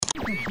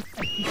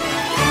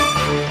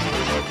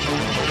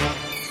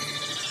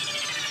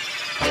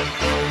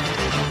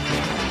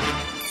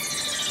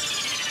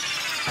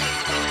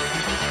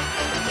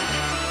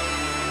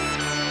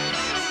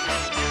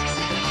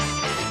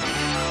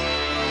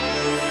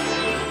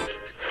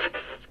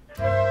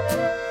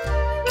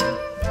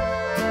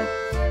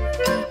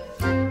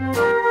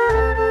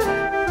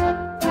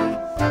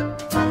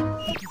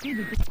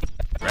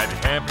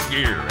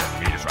Gear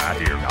and meet us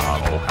right here.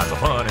 Got all kinds of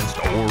fun in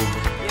store.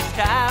 It's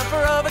time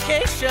for a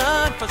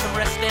vacation, for some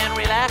rest and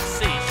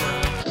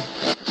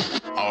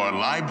relaxation. Our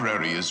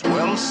library is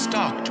well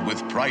stocked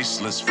with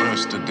priceless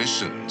first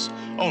editions.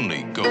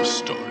 Only ghost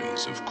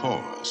stories, of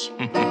course.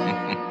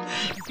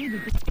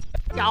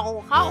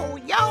 Yo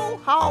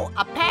ho,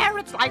 a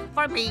parrot's life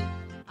for me.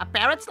 A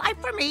parrot's life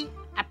for me.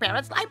 A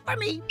parrot's life for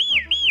me.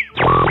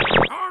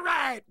 All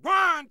right,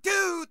 1,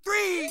 2,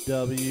 3.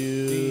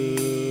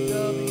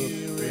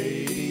 WDW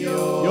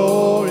Radio,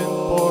 your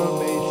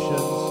information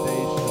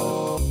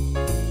station.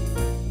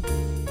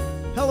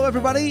 Hello,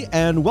 everybody,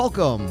 and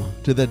welcome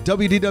to the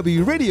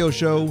WDW Radio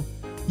Show,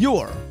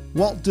 your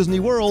Walt Disney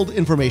World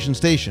information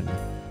station.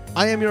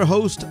 I am your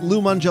host,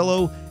 Lou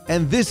Mangello,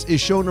 and this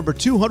is show number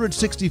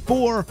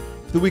 264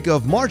 for the week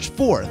of March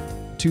 4th,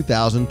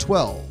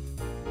 2012.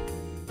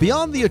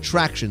 Beyond the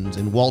attractions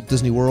in Walt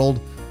Disney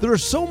World, there are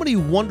so many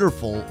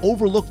wonderful,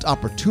 overlooked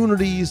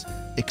opportunities,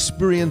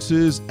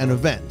 experiences, and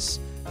events,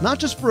 not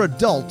just for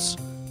adults,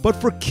 but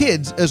for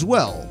kids as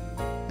well.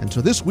 And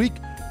so this week,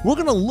 we're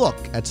going to look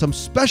at some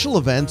special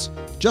events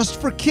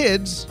just for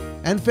kids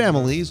and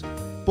families,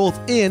 both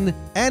in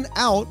and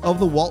out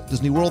of the Walt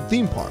Disney World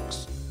theme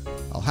parks.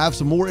 I'll have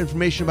some more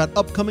information about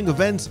upcoming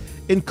events,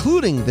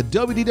 including the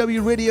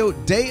WDW Radio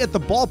Day at the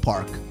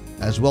Ballpark,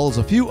 as well as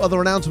a few other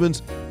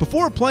announcements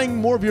before playing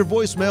more of your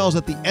voicemails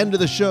at the end of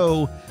the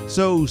show.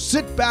 So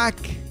sit back,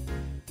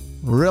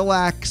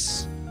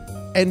 relax,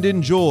 and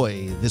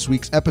enjoy this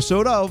week's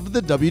episode of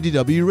the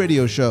WDW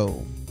Radio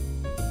Show.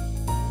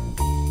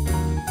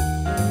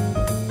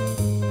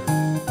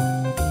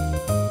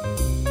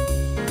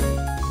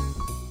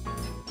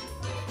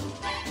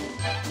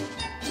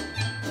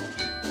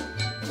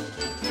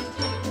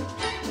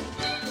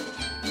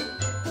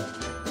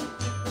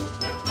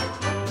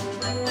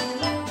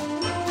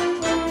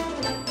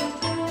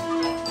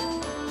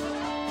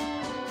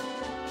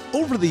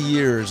 Over the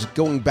years,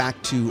 going back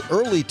to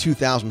early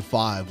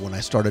 2005 when I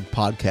started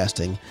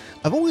podcasting,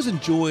 I've always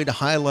enjoyed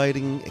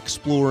highlighting,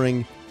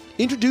 exploring,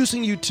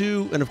 introducing you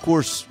to, and of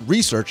course,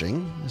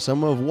 researching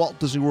some of Walt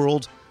Disney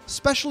World's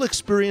special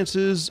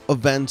experiences,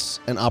 events,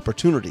 and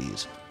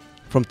opportunities.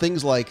 From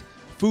things like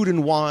Food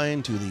and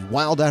Wine to the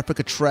Wild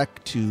Africa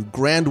Trek to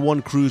Grand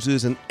One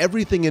cruises and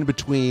everything in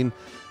between,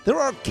 there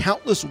are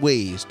countless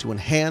ways to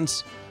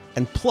enhance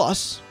and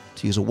plus,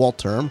 to use a Walt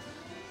term,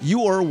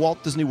 your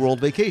Walt Disney World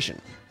vacation.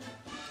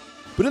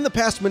 But in the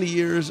past many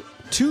years,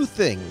 two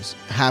things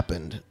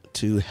happened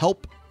to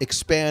help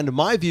expand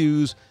my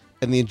views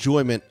and the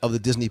enjoyment of the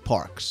Disney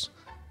parks.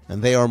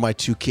 And they are my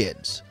two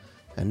kids.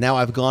 And now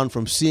I've gone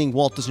from seeing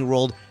Walt Disney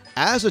World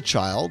as a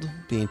child,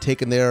 being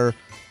taken there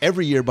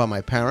every year by my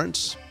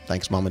parents,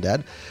 thanks Mom and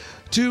Dad,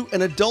 to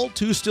an adult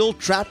who's still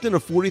trapped in a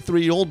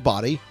 43-year-old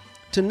body,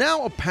 to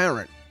now a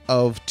parent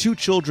of two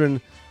children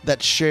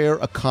that share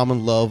a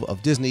common love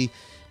of Disney,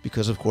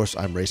 because of course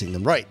I'm raising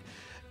them right.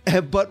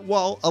 But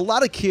while a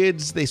lot of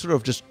kids, they sort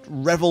of just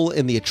revel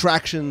in the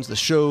attractions, the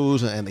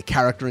shows, and the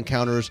character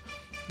encounters,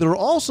 there are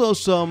also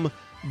some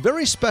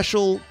very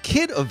special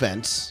kid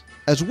events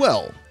as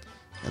well.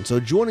 And so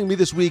joining me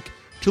this week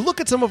to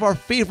look at some of our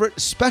favorite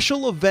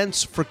special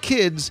events for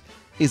kids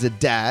is a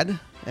dad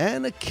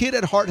and a kid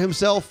at heart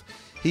himself.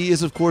 He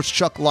is, of course,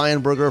 Chuck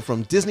Lionberger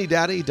from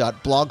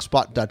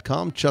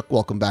DisneyDaddy.blogspot.com. Chuck,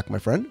 welcome back, my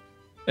friend.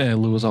 Hey,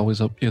 Lou, as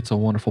always, it's a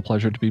wonderful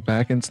pleasure to be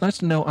back. And it's nice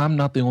to know I'm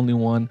not the only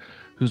one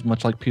who's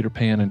much like Peter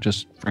Pan and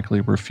just frankly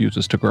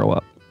refuses to grow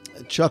up.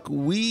 Chuck,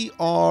 we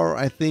are,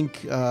 I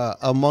think,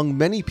 among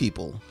many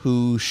people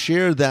who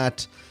share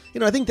that.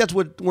 I think that's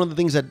one of the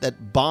things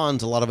that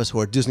bonds a lot of us who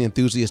are Disney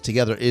enthusiasts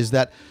together is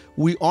that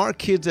we are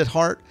kids at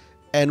heart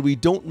and we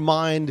don't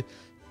mind,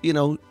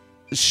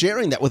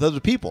 sharing that with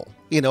other people,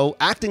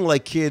 acting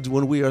like kids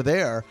when we are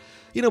there.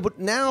 But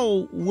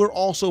now we're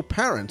also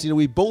parents.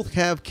 We both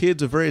have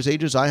kids of various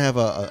ages. I have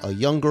a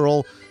young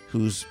girl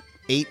who's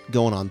 8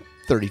 going on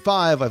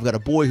 35. I've got a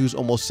boy who's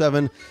almost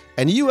 7.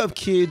 And you have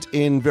kids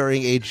in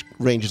varying age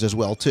ranges as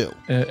well, too.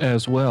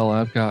 As well,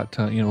 I've got,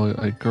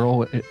 a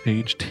girl at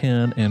age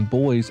 10 and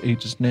boys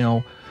ages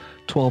now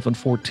 12 and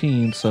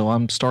 14. So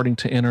I'm starting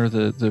to enter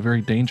the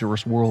very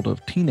dangerous world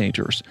of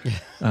teenagers.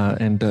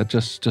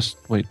 Just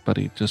wait,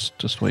 buddy.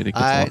 Just wait. It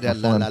gets a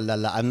lot more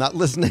fun. I'm not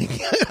listening.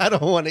 I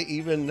don't want to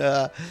even...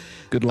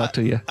 Good luck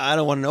to you. I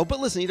don't want to know. But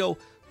listen,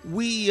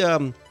 we...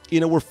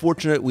 we're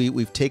fortunate.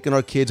 We've taken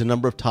our kids a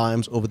number of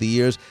times over the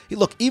years.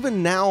 Look,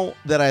 even now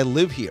that I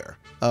live here,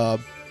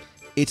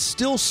 it's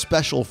still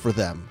special for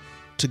them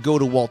to go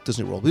to Walt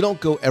Disney World. We don't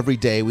go every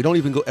day. We don't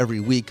even go every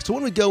week. So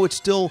when we go, it's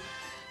still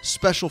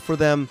special for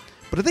them.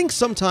 But I think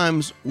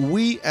sometimes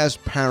we as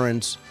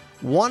parents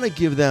want to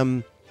give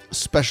them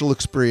special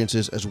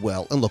experiences as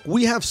well. And look,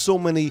 we have so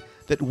many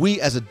that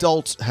we as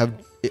adults have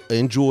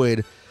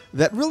enjoyed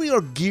that really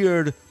are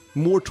geared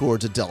more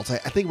towards adults. I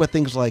think about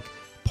things like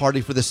Party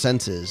for the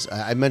Senses.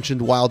 I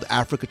mentioned Wild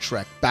Africa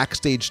Trek,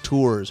 backstage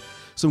tours,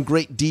 some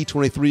great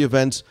D23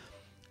 events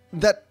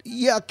that,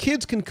 yeah,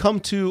 kids can come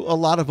to a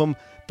lot of them,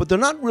 but they're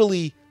not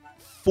really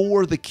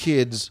for the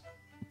kids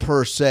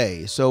per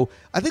se. So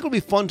I think it'll be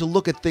fun to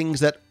look at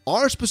things that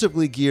are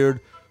specifically geared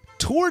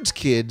towards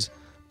kids,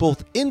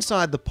 both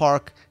inside the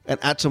park and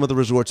at some of the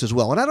resorts as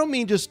well. And I don't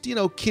mean just,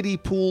 kiddie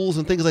pools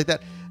and things like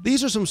that.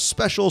 These are some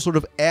special sort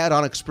of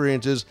add-on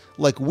experiences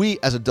like we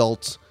as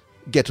adults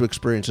get to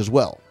experience as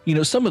well.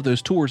 Some of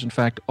those tours, in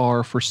fact,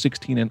 are for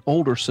 16 and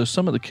older, so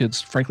some of the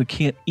kids, frankly,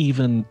 can't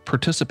even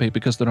participate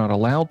because they're not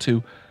allowed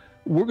to.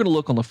 We're going to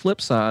look on the flip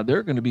side. There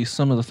are going to be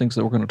some of the things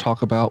that we're going to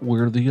talk about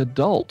where the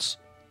adults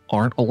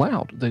aren't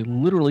allowed. They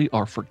literally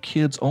are for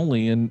kids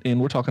only, and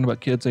we're talking about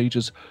kids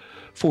ages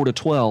 4 to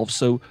 12.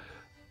 So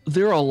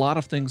there are a lot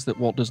of things that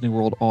Walt Disney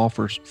World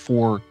offers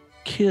for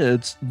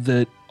kids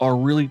that are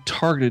really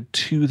targeted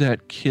to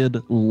that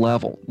kid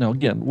level. Now,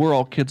 again, we're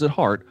all kids at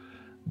heart,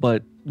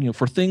 but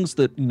for things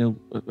that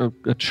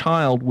a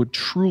child would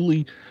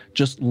truly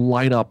just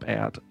light up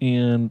at,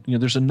 and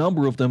there's a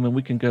number of them, and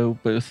we can go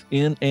both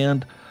in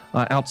and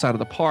outside of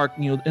the park.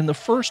 In the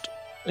first,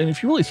 and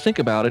if you really think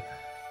about it,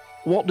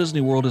 Walt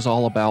Disney World is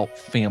all about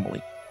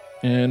family,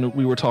 and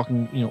we were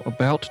talking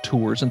about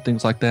tours and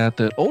things like that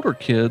older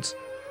kids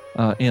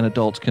and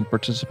adults can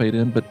participate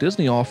in, but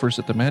Disney offers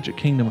at the Magic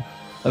Kingdom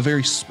a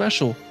very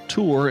special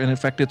tour, and in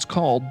fact it's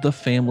called the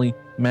Family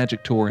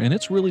Magic Tour, and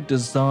it's really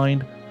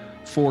designed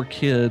for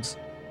kids,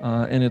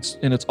 and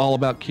it's all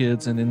about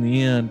kids, and in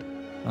the end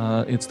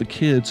it's the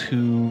kids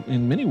who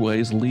in many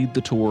ways lead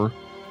the tour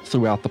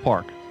throughout the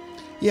park.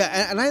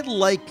 Yeah, and I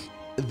like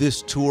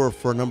this tour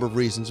for a number of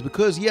reasons,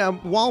 because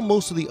while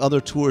most of the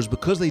other tours,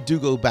 because they do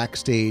go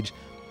backstage,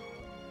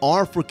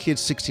 are for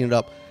kids 16 and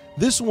up,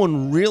 this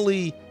one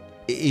really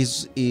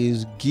is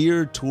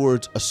geared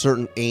towards a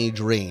certain age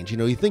range.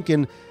 You're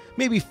thinking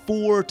maybe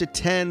 4 to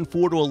 10,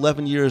 4 to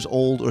 11 years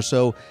old or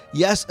so.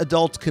 Yes,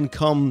 adults can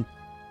come,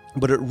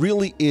 but it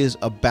really is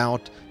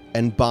about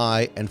and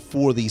by and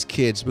for these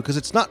kids, because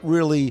it's not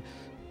really,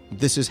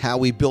 this is how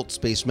we built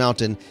Space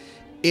Mountain.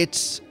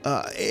 It's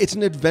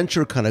an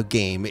adventure kind of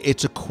game.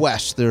 It's a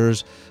quest.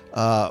 There's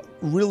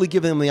really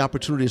giving them the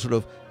opportunity to sort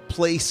of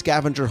play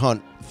scavenger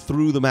hunt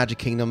through the Magic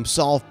Kingdom,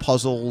 solve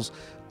puzzles,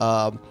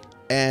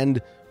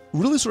 and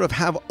really sort of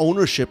have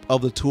ownership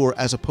of the tour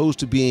as opposed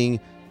to being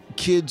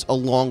kids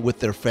along with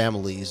their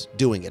families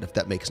doing it, if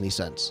that makes any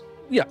sense.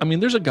 Yeah, I mean,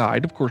 there's a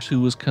guide, of course,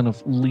 who is kind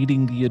of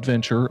leading the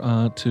adventure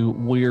to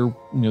where,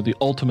 the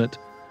ultimate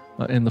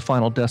and the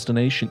final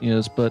destination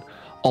is. But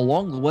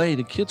along the way,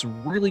 the kids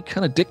really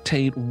kind of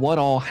dictate what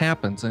all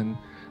happens. And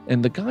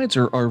the guides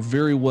are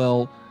very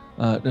well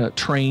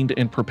trained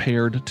and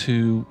prepared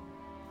to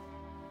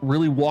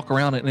really walk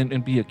around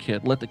and be a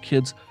kid. Let the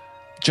kids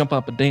jump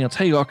up and dance.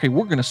 Hey, okay,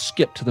 we're going to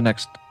skip to the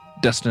next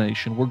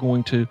destination. We're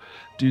going to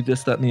do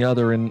this, that, and the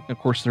other. And of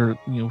course, there,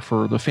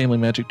 for the Family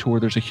Magic Tour,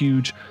 there's a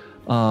huge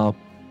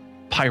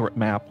pirate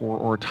map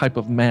or a type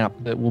of map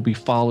that will be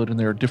followed, and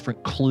there are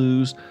different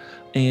clues.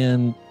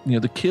 And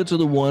the kids are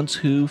the ones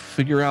who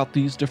figure out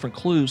these different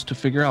clues to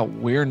figure out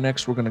where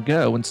next we're going to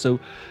go. And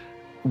so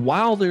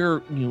while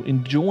they're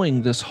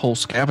enjoying this whole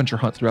scavenger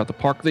hunt throughout the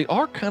park, they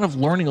are kind of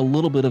learning a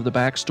little bit of the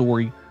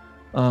backstory,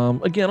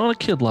 again on a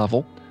kid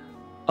level,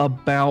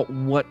 about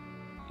what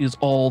is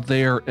all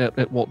there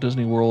at Walt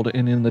Disney World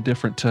and in the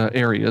different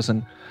areas.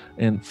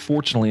 And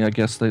fortunately, I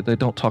guess they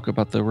don't talk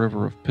about the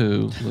River of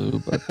Pooh, Lou,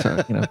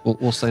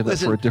 but we'll save that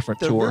for a different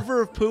tour. The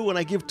River of Pooh, when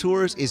I give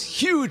tours, is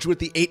huge with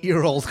the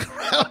 8-year-old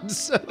crowd.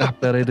 So. I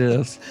bet it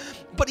is.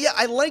 But yeah,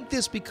 I like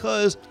this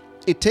because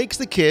it takes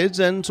the kids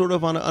and sort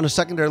of on a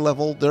secondary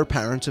level, their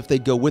parents, if they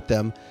go with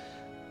them,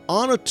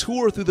 on a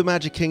tour through the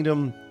Magic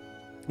Kingdom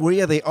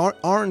where, they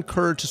are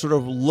encouraged to sort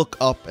of look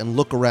up and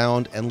look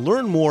around and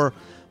learn more,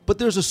 but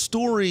there's a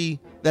story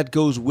that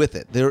goes with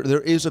it. There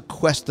is a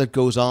quest that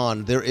goes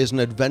on. There is an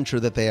adventure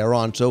that they are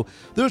on. So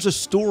there's a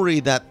story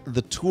that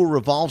the tour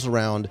revolves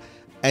around.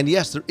 And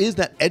yes, there is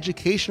that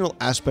educational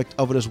aspect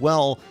of it as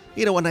well.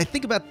 When I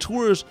think about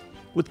tours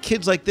with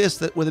kids like this,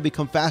 where they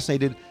become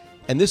fascinated,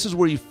 and this is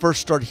where you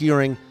first start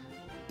hearing,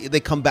 they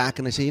come back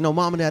and they say,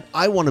 Mom and Dad,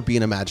 I want to be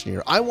an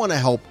Imagineer. I want to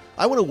help.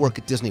 I want to work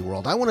at Disney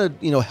World. I want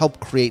to, help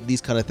create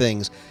these kind of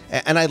things.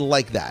 And I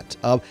like that.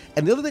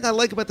 And the other thing I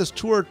like about this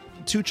tour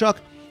too, Chuck,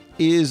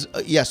 is,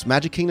 yes,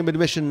 Magic Kingdom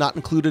admission not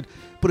included,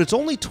 but it's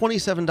only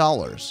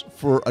 $27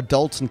 for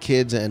adults and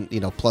kids and,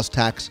 plus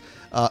tax.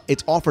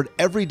 It's offered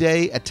every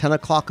day at 10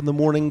 o'clock in the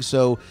morning,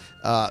 so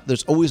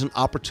there's always an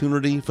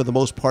opportunity for the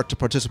most part to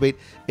participate.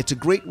 It's a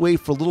great way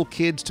for little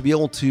kids to be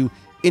able to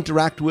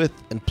interact with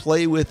and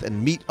play with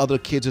and meet other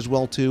kids as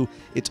well, too.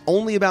 It's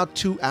only about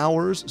 2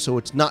 hours, so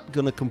it's not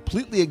going to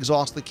completely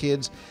exhaust the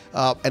kids,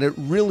 and it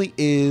really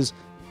is,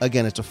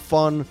 again, it's a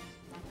fun,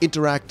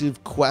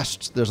 interactive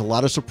quests. There's a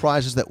lot of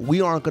surprises that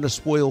we aren't going to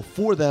spoil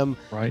for them.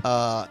 Right.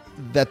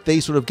 That they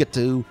sort of get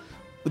to.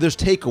 There's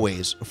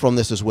takeaways from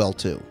this as well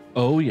too.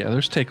 Oh yeah,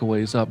 there's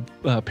takeaways.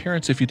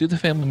 Parents, if you do the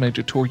Family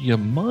Magic Tour, you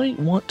might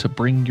want to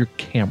bring your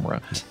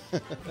camera.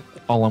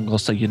 All I'm going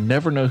to say, you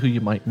never know who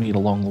you might meet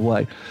along the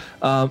way.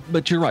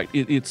 But you're right,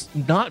 it's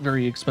not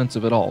very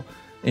expensive at all,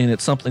 and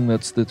it's something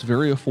that's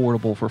very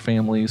affordable for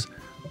families.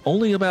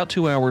 Only about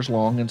 2 hours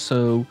long, and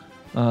so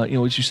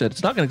as you said,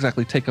 it's not going to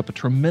exactly take up a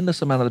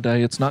tremendous amount of the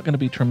day. It's not going to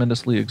be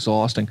tremendously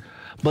exhausting,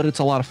 but it's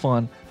a lot of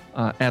fun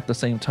at the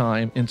same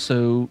time. And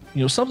so,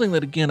 something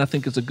that, again, I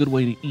think is a good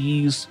way to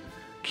ease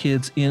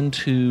kids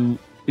into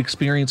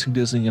experiencing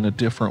Disney in a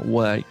different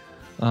way.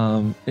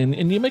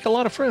 And you make a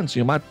lot of friends.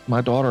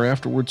 My daughter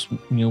afterwards,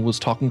 was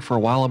talking for a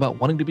while about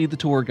wanting to be the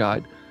tour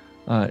guide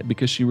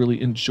because she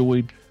really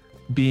enjoyed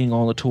being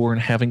on the tour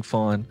and having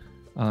fun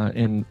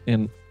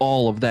and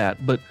all of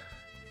that. But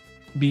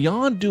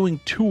beyond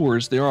doing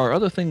tours, there are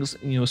other things,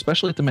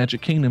 especially at the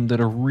Magic Kingdom, that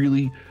are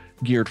really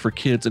geared for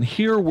kids. And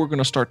here we're going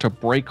to start to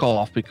break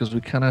off because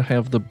we kind of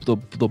have the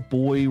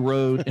boy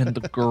road and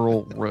the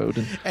girl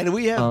road. And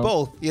we have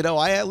both.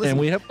 Listen, and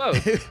we have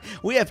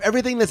both. We have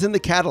everything that's in the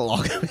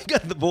catalog. We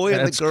got the boy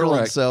and the girl.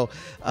 Correct. So,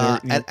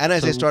 and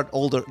as they start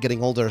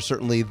getting older,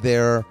 certainly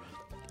their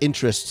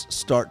interests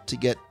start to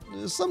get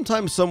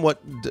sometimes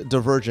somewhat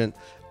divergent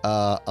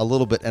a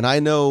little bit. And I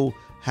know,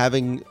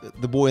 having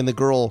the boy and the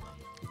girl,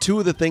 two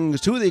of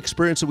the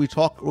experiences we're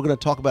going to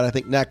talk about, I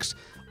think, next,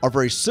 are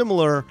very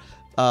similar.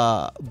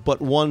 But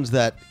ones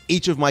that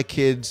each of my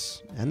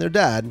kids and their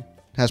dad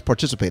has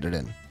participated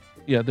in.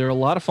 Yeah, they're a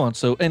lot of fun.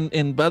 So,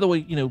 and by the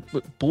way,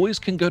 boys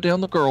can go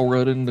down the girl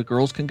road and the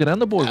girls can go down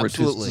the boy road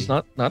too. It's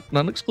not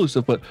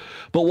exclusive, but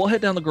we'll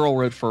head down the girl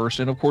road first.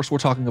 And of course, we're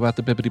talking about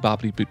the Bibbidi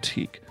Bobbidi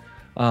Boutique,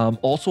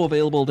 also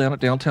available down at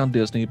Downtown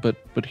Disney. But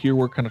here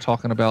we're kind of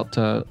talking about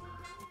the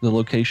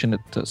location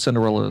at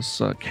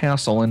Cinderella's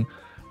castle, and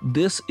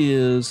this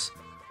is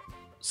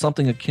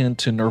something akin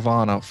to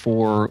Nirvana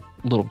for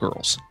little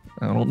girls.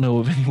 I don't know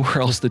of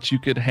anywhere else that you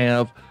could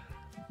have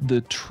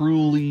the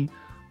truly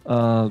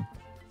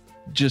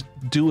just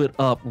do it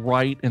up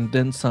right and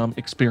then some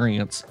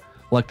experience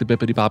like the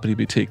Bibbidi Bobbidi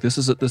Boutique. This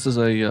is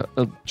a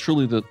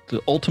truly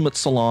the ultimate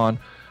salon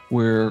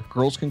where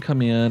girls can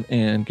come in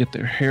and get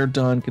their hair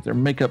done, get their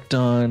makeup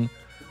done,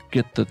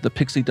 get the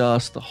pixie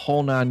dust, the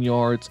whole 9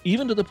 yards,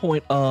 even to the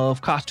point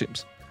of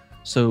costumes.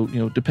 So,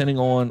 depending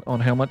on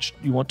how much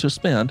you want to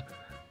spend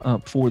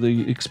for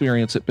the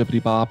experience at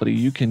Bibbidi Bobbidi,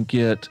 you can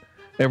get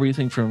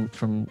everything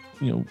from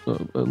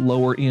a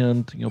lower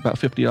end, about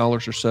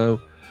 $50 or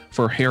so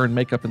for hair and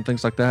makeup and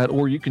things like that,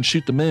 or you can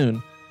shoot the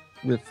moon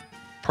with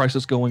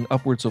prices going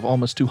upwards of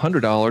almost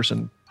 $200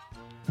 and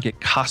get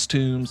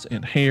costumes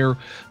and hair,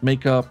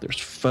 makeup. There's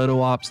photo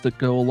ops that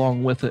go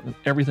along with it and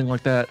everything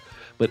like that.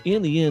 But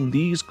in the end,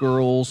 these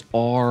girls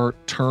are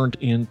turned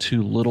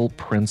into little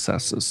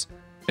princesses,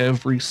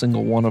 every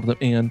single one of them.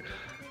 And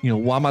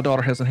why my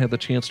daughter hasn't had the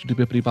chance to do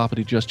Bibbidi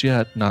Bobbidi just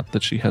yet, not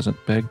that she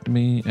hasn't begged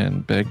me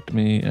and begged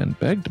me and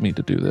begged me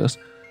to do this.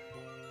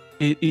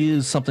 It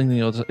is something,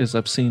 as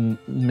I've seen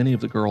many of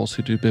the girls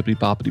who do Bibbidi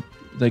Bobbidi,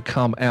 they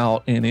come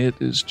out and it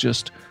is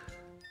just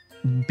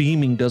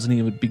beaming, doesn't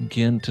even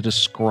begin to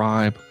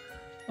describe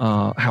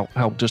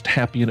how just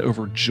happy and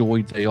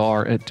overjoyed they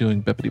are at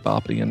doing Bibbidi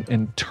Bobbidi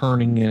and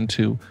turning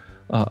into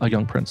a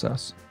young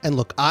princess. And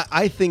look,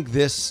 I think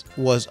this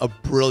was a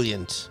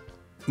brilliant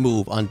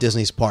move on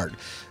Disney's part.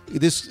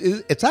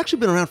 It's actually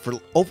been around for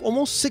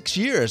almost 6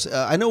 years.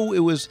 I know it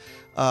was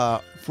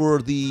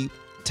for the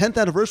 10th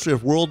anniversary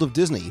of World of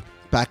Disney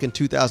back in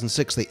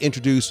 2006. They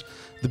introduced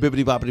the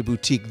Bibbidi Bobbidi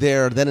Boutique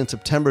there. Then in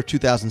September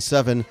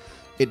 2007,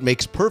 it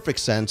makes perfect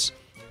sense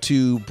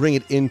to bring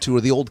it into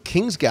the old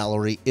King's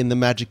Gallery in the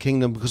Magic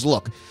Kingdom, because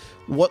look,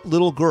 what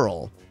little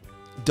girl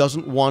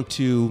doesn't want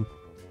to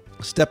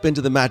step into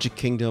the Magic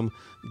Kingdom,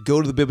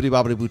 go to the Bibbidi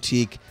Bobbidi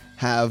Boutique,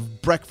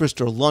 have breakfast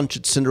or lunch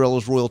at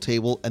Cinderella's royal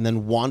table, and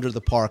then wander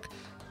the park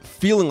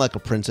feeling like a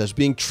princess,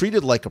 being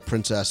treated like a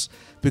princess,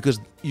 because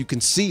you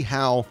can see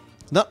how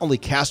not only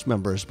cast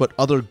members but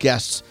other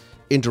guests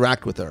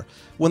interact with her.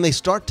 When they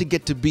start to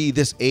get to be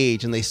this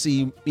age and they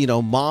see,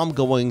 mom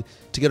going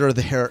to get her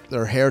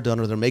their hair done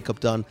or their makeup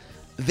done,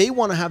 they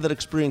want to have that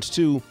experience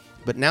too,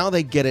 but now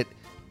they get it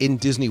in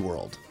Disney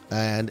World.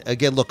 And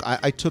again, look,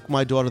 I took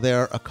my daughter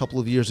there a couple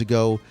of years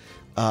ago.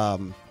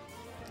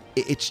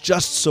 It's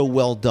just so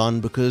well done,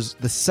 because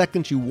the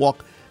second you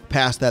walk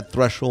past that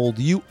threshold,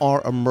 you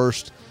are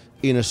immersed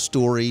in a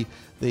story.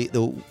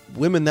 The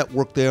women that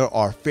work there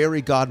are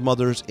fairy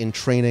godmothers in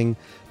training.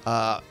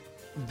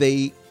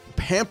 They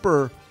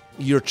pamper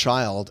your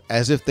child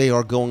as if they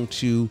are going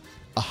to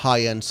a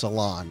high-end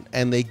salon,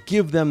 and they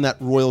give them that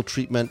royal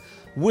treatment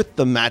with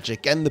the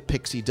magic and the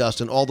pixie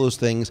dust and all those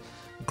things.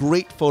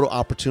 Great photo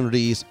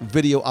opportunities,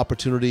 video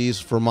opportunities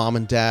for mom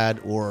and dad,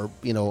 or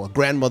a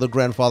grandmother,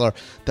 grandfather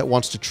that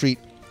wants to treat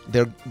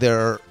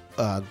their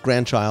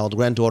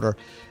granddaughter.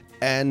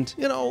 And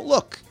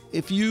look,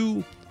 if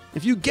you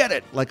if you get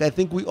it, like I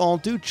think we all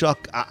do,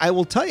 Chuck, I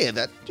will tell you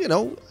that,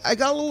 I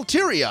got a little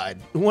teary-eyed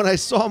when I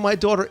saw my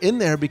daughter in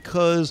there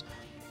because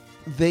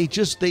they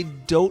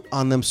dote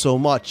on them so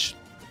much.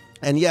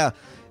 And yeah,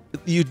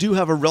 you do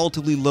have a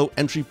relatively low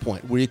entry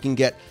point where you can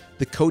get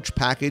the Coach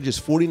package is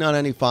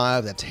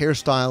 $49.95. That's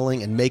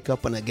hairstyling and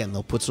makeup. And again,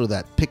 they'll put sort of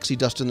that pixie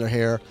dust in their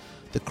hair.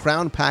 The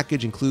Crown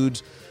package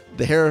includes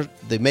the hair,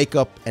 the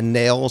makeup, and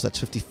nails.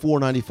 That's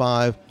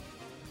 $54.95.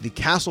 The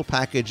Castle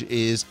package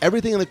is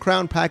everything in the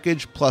Crown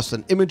package plus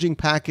an imaging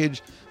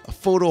package, a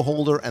photo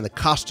holder, and the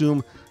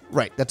costume.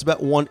 Right, that's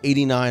about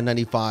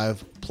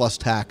 $189.95 plus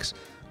tax.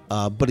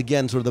 But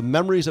again, sort of the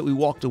memories that we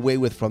walked away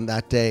with from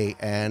that day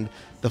and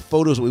the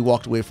photos that we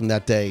walked away from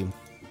that day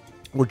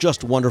were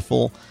just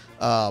wonderful.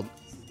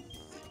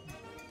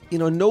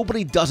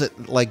 Nobody does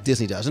it like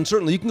Disney does. And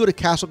certainly you can go to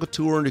Castle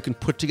Couture and you can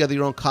put together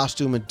your own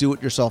costume and do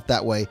it yourself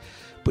that way.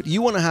 But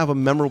you want to have a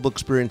memorable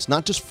experience,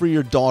 not just for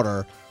your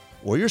daughter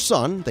or your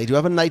son. They do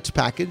have a Knights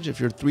package. If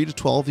you're 3 to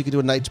 12, you can do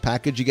a Knights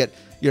package. You get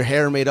your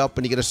hair made up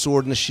and you get a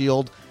sword and a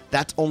shield.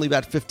 That's only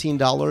about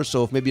 $15.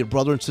 So if maybe a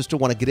brother and sister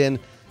want to get in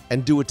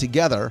and do it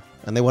together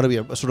and they want to be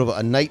a sort of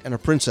a knight and a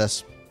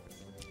princess,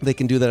 they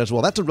can do that as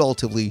well. That's a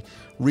relatively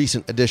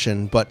recent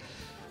addition, but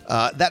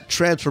that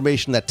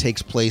transformation that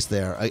takes place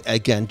there,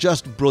 again,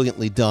 just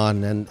brilliantly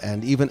done.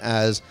 And even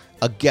as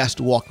a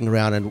guest walking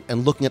around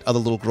and looking at other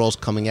little girls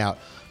coming out,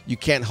 you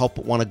can't help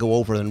but want to go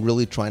over and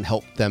really try and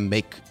help them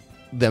make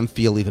them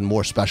feel even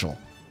more special.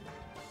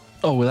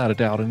 Oh, without a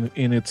doubt.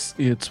 And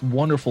it's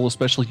wonderful,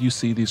 especially you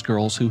see these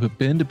girls who have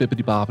been to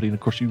Bibbidi Bobbidi. And of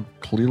course, you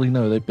clearly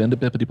know they've been to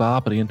Bibbidi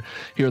Bobbidi. And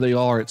here they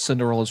are at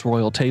Cinderella's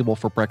royal table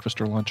for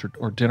breakfast or lunch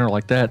or dinner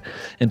like that.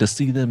 And to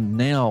see them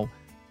now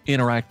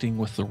interacting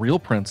with the real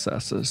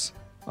princesses,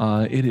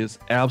 it is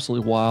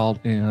absolutely wild.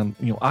 And,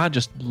 I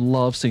just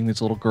love seeing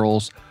these little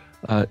girls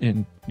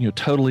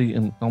totally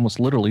and almost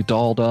literally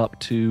dolled up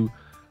to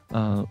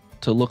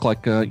look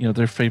like,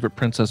 their favorite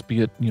princess,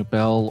 be it,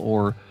 Belle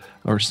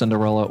or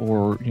Cinderella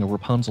or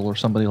Rapunzel or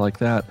somebody like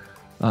that.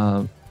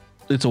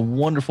 It's a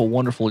wonderful,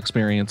 wonderful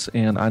experience,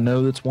 and I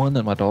know it's one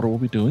that my daughter will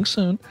be doing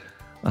soon.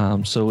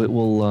 So it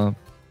will,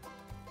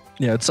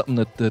 it's something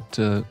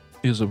that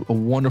is a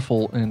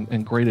wonderful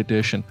and great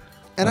addition.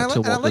 And I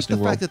to Walt like Disney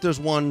the World. fact that there's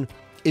one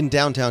in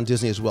downtown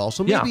Disney as well.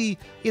 So maybe,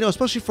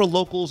 especially for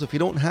locals, if you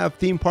don't have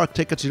theme park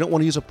tickets, you don't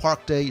want to use a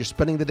park day, you're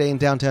spending the day in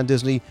downtown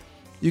Disney,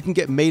 you can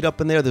get made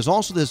up in there. There's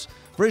also this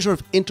very sort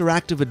of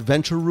interactive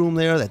adventure room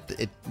there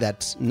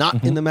that's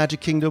not in the Magic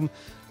Kingdom.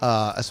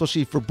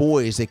 Especially for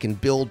boys, they can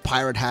build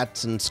pirate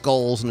hats and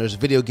skulls, and there's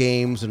video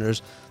games, and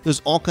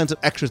there's all kinds of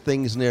extra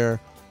things in there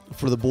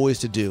for the boys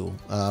to do.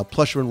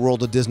 Plus, you're in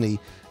World of Disney,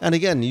 and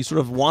again, you sort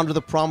of wander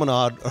the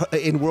promenade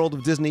in World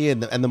of Disney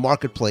and the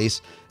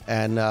marketplace,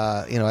 and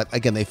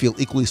again, they feel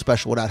equally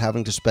special without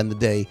having to spend the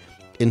day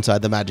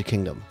inside the Magic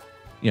Kingdom.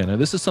 Yeah, now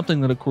this is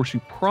something that, of course, you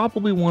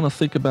probably want to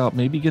think about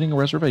maybe getting a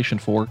reservation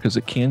for, because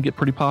it can get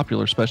pretty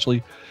popular,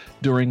 especially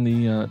during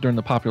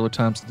the popular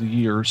times of the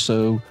year.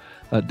 So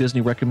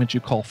Disney recommends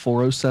you call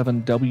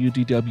 407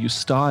 WDW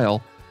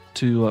Style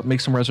to make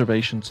some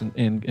reservations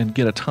and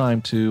get a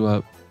time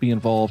to be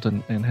involved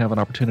and have an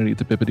opportunity at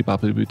the Bibbidi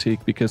Bobbidi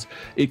Boutique, because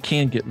it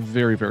can get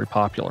very, very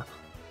popular.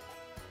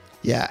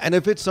 Yeah, and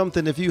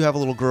if you have a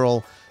little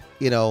girl,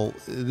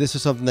 this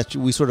is something that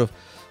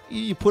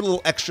you put a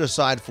little extra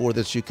aside for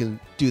that you can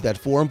do that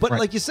for them. But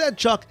like you said,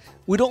 Chuck,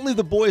 we don't leave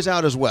the boys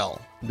out as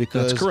well.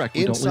 Because that's correct.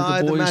 We inside don't leave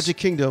the boys the Magic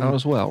Kingdom out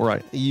as well,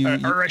 right?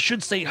 Or I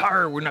should say,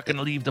 we're not going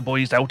to leave the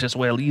boys out as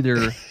well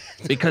either,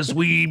 because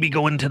we be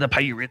going to the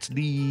Pirates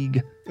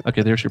League.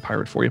 Okay, there's your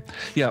pirate for you.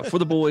 Yeah, for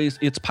the boys,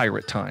 it's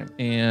pirate time.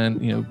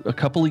 And, a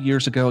couple of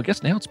years ago, I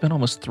guess now it's been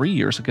almost 3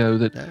 years ago,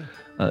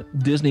 that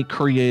Disney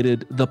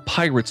created the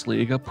Pirates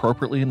League,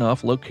 appropriately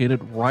enough, located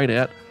right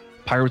at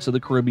Pirates of the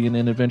Caribbean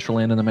and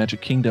Adventureland in the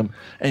Magic Kingdom.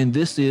 And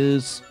this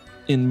is,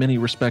 in many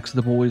respects,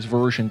 the boys'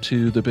 version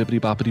to the Bibbidi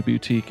Bobbidi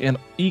Boutique, and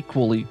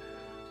equally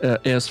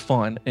as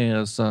fun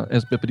as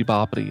Bibbidi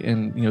Bobbidi.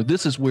 And,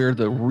 this is where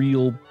the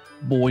real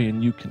boy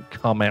and you can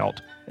come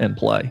out and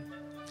play.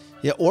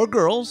 Yeah, or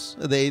girls.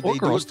 They girls.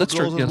 Do it for That's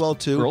girls true. as well,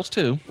 too. Girls,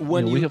 too.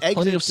 We have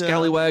plenty of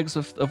scallywags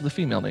of the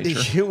female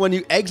nature. When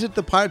you exit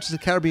the Pirates of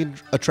the Caribbean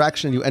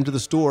attraction, you enter the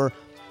store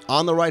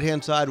on the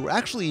right-hand side. Where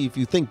actually, if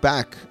you think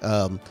back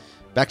to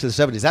the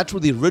 70s, that's where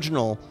the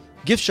original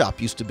gift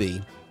shop used to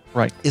be.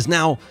 Right. Is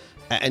now,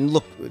 and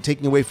look,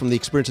 taking away from the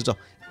experience itself,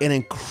 an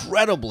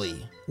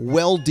incredibly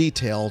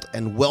well-detailed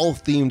and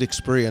well-themed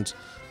experience.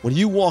 When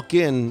you walk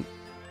in,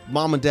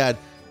 Mom and Dad,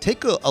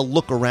 take a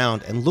look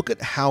around and look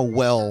at how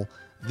well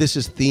this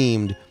is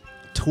themed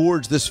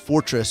towards this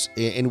fortress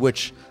in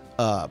which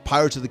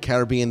Pirates of the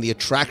Caribbean, the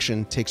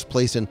attraction, takes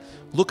place in.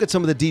 Look at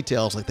some of the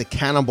details, like the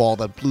cannonball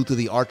that blew through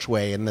the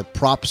archway and the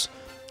props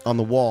on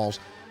the walls.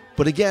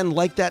 But again,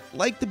 like the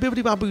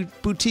Bibbidi Bobbidi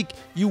Boutique,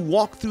 you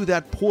walk through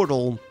that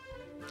portal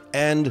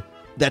and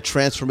that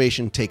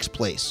transformation takes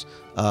place.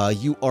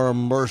 You are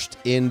immersed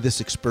in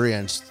this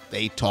experience.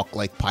 They talk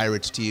like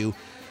pirates to you.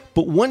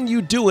 But when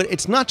you do it,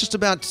 it's not just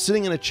about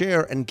sitting in a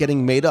chair and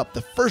getting made up.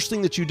 The first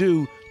thing that you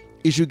do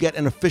is you get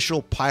an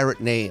official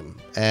pirate name.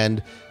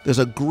 And there's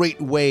a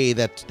great way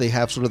that they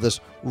have sort of this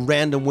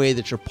random way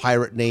that your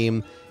pirate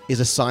name is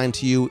assigned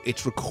to you.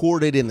 It's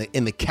recorded in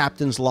the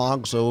captain's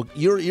log, so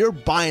you're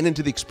buying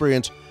into the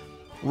experience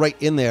right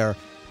in there.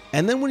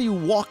 And then when you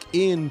walk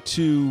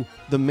into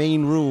the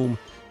main room,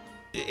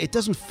 it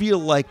doesn't feel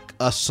like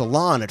a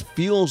salon. It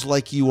feels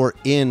like you are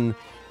in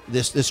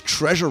this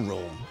treasure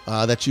room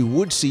that you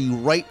would see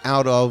right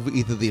out of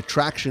either the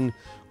attraction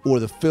or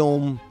the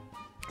film.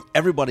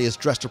 Everybody is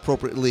dressed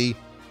appropriately.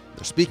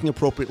 They're speaking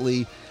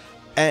appropriately.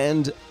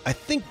 And I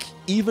think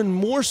even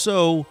more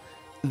so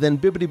than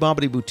Bibbidi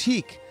Bobbidi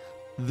Boutique,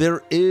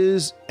 there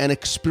is an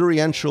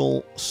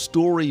experiential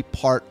story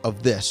part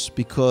of this,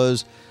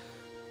 because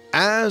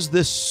as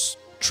this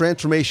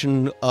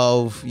transformation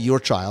of your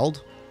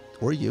child,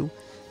 or you,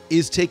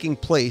 is taking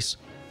place,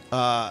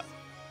 the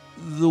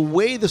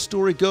way the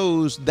story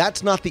goes,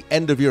 that's not the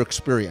end of your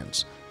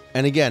experience.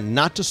 And again,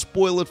 not to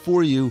spoil it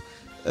for you,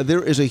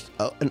 there is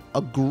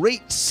a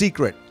great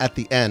secret at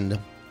the end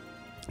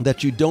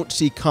that you don't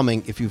see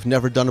coming if you've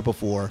never done it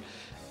before.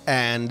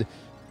 And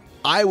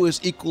I was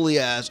equally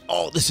as,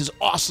 oh, this is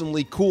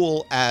awesomely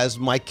cool as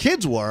my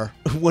kids were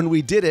when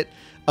we did it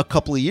a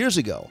couple of years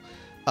ago.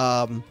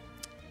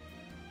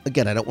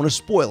 Again, I don't want to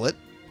spoil it,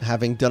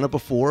 having done it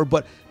before,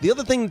 but the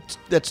other thing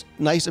that's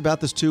nice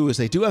about this too is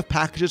they do have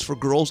packages for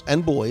girls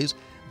and boys.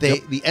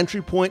 The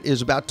entry point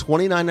is about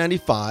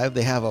 $29.95.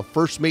 They have a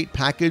First Mate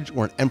package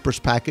or an Empress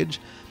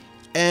package,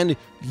 and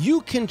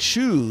you can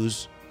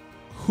choose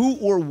who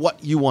or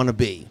what you want to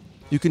be.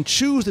 You can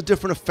choose the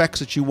different effects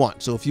that you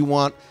want. So if you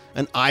want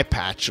an eye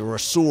patch or a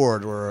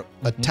sword or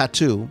a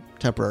tattoo,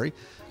 temporary,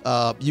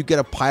 you get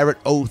a pirate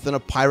oath and a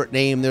pirate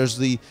name. There's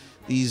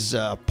these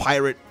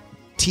pirate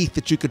teeth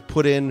that you could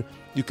put in.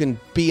 You can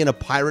be in a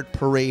pirate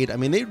parade. I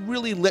mean, they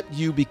really let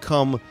you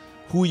become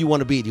who you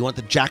want to be. Do you want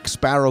the Jack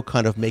Sparrow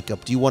kind of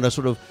makeup? Do you want to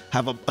sort of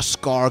have a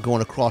scar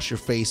going across your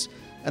face?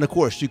 And of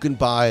course, you can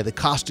buy the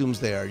costumes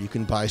there. You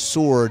can buy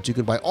swords. You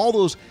can buy all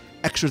those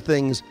extra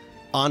things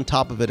on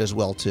top of it as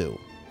well, too.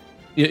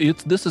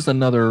 This is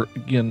another,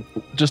 again,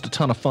 just a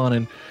ton of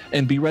fun,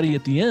 and be ready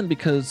at the end,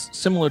 because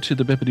similar to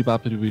the Bibbidi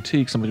Bobbidi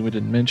Boutique, somebody we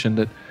didn't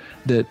mention,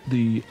 that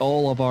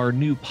all of our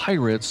new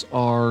pirates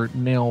are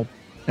now,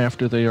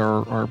 after they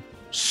are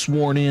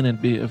sworn in and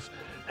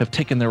have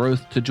taken their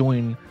oath to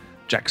join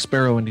Jack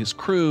Sparrow and his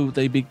crew,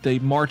 they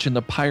march in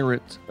the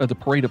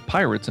parade of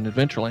pirates in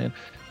Adventureland.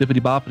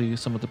 Bibbidi Bobbidi,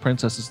 some of the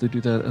princesses, they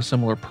do a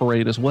similar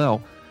parade as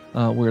well,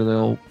 where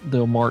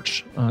they'll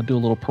march, do a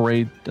little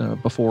parade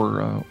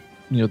before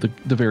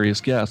the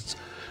various guests.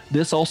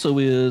 This also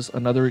is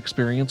another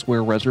experience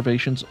where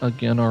reservations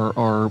again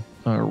are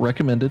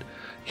recommended.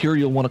 Here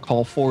you'll want to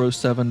call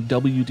 407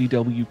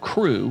 WDW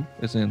crew,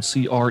 as in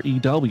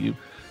CREW,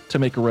 to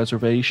make a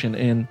reservation.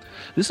 And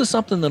this is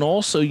something that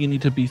also you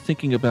need to be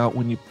thinking about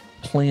when you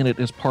plan it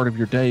as part of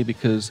your day,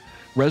 because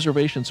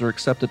reservations are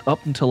accepted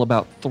up until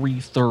about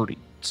 3:30.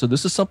 So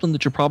this is something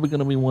that you're probably going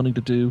to be wanting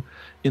to do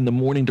in the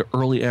morning to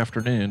early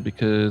afternoon,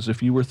 because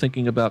if you were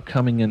thinking about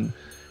coming in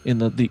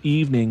the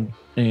evening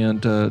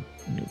and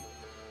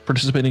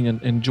participating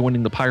in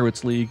joining the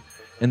Pirates League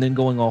and then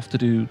going off to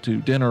do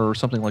dinner or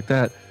something like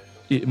that,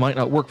 it might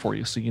not work for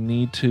you. So you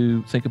need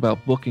to think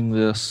about booking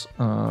this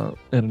at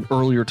an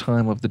earlier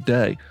time of the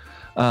day.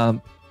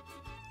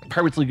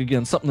 Pirates League,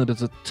 again, something that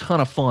is a ton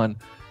of fun.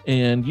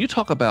 And you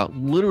talk about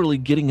literally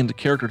getting into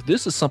character.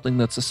 This is something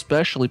that's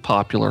especially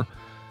popular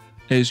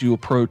as you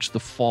approach the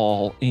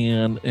fall.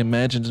 And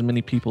imagine as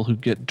many people who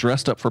get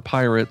dressed up for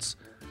pirates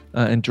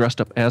and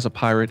dressed up as a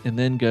pirate and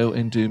then go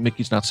and do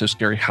Mickey's Not So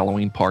Scary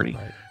Halloween Party.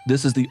 Right.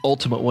 This is the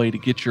ultimate way to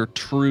get your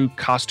true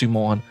costume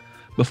on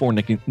before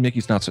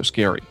Mickey's Not So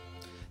Scary.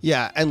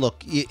 Yeah, and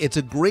look, it's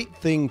a great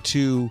thing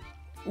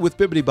with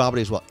Bibbidi Bobbidi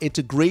as well, it's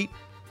a great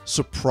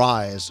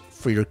surprise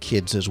for your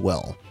kids as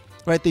well.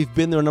 Right? They've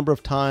been there a number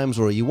of times,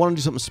 or you want to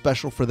do something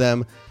special for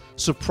them.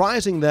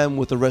 Surprising them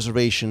with a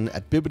reservation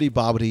at Bibbidi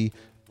Bobbidi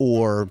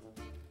or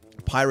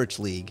Pirates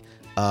League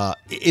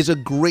is a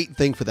great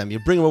thing for them. You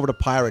bring them over to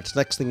Pirates,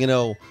 next thing you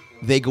know,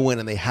 they go in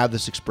and they have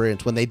this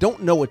experience. When they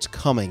don't know it's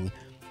coming,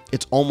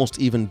 it's almost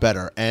even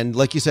better. And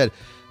like you said,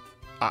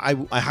 I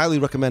highly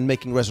recommend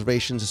making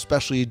reservations,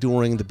 especially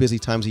during the busy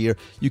times of year.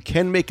 You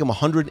can make them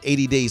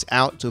 180 days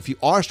out. So if you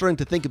are starting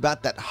to think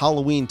about that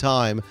Halloween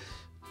time,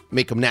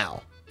 make them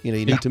now. You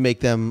need to make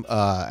them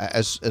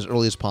as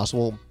early as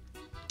possible.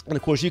 And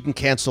of course, you can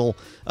cancel,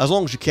 as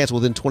long as you cancel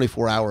within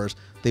 24 hours,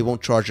 they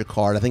won't charge your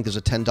card. I think there's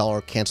a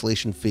 $10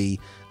 cancellation fee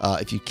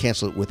if you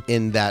cancel it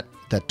within that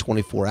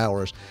 24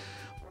 hours.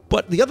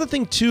 But the other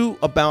thing, too,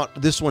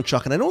 about this one,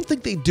 Chuck, and I don't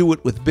think they do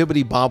it with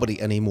Bibbidi Bobbidi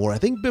anymore. I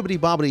think Bibbidi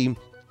Bobbidi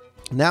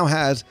now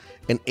has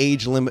an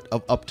age limit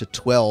of up to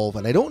 12,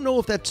 and I don't know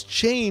if that's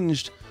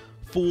changed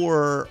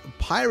for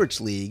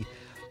Pirates League,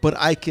 but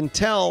I can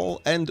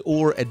tell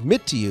or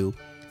admit to you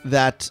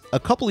that a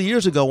couple of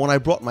years ago when I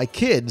brought my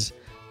kids,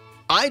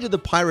 I did the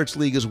Pirates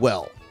League as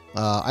well.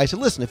 I said,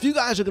 listen, if you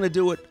guys are going to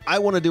do it, I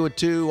want to do it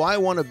too. I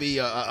want to be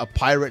a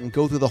pirate and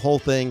go through the whole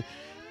thing.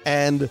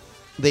 And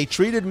they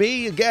treated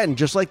me, again,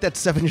 just like that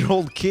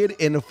 7-year-old kid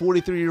in a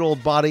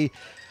 43-year-old body.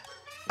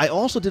 I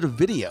also did a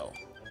video.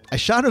 I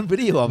shot a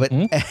video of it,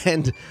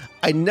 and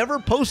I never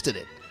posted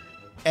it.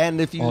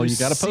 And if you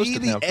gotta post see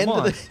it the now. end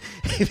of the,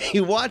 if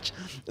you watch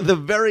the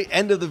very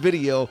end of the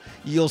video,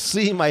 you'll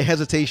see my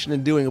hesitation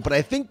in doing it. But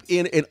I think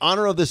in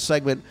honor of this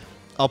segment,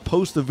 I'll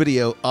post the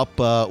video up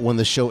when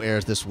the show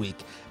airs this week.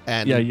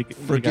 And you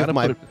forgive gotta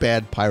my put it-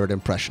 bad pirate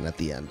impression at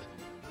the end.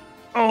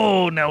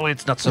 Oh, no,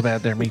 it's not so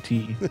bad there,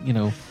 matey.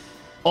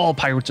 All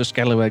pirates are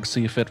scallywags, so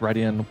you fit right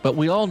in. But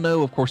we all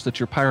know, of course, that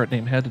your pirate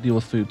name had to deal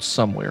with food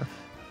somewhere.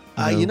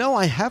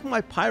 I have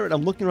my pirate.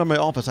 I'm looking around my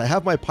office. I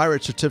have my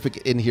pirate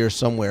certificate in here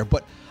somewhere.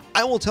 But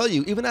I will tell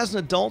you, even as an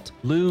adult,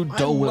 Lou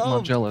Dole Whip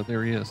Margella,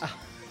 there he is.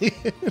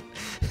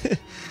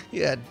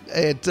 yeah,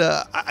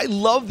 I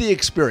love the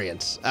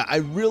experience. I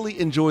really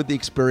enjoyed the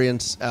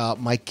experience.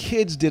 My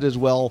kids did as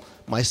well.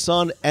 My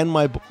son and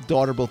my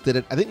daughter both did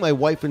it. I think my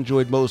wife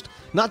enjoyed most,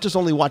 not just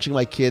only watching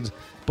my kids,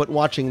 but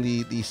watching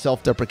the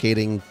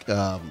self-deprecating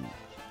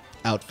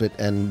outfit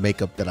and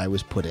makeup that I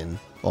was put in,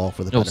 all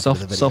for the benefit of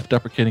the video.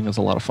 Self-deprecating is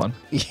a lot of fun.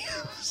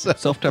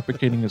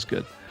 Self-deprecating is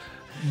good.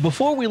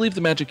 Before we leave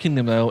the Magic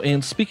Kingdom, though,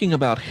 and speaking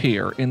about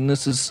hair, and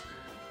this is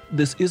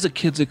a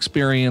kid's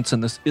experience,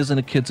 and this isn't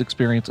a kid's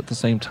experience at the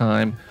same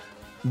time,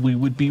 we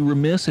would be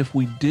remiss if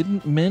we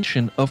didn't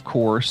mention, of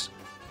course,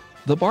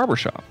 the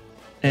barbershop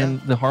and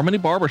the Harmony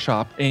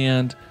Barbershop,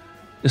 and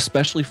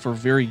especially for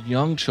very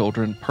young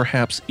children,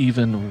 perhaps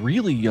even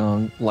really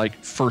young,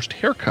 like first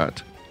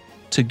haircut,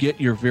 to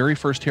get your very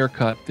first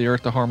haircut there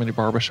at the Harmony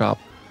Barbershop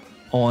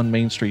on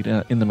Main Street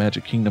in the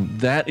Magic Kingdom.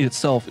 That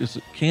itself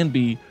can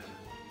be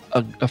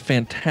a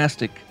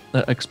fantastic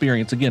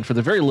experience. Again, for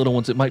the very little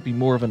ones, it might be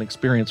more of an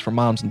experience for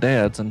moms and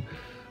dads. And,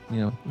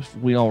 if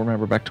we all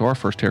remember back to our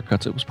first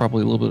haircuts, it was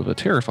probably a little bit of a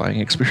terrifying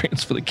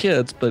experience for the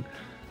kids. But,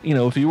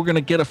 if you were going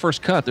to get a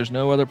first cut, there's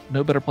no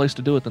better place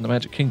to do it than the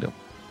Magic Kingdom.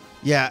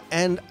 Yeah,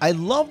 and I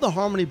love the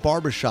Harmony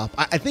Barbershop.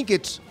 I think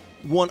it's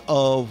one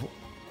of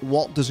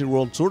Walt Disney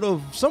World's sort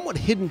of somewhat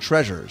hidden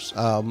treasures,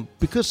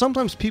 because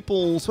sometimes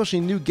people,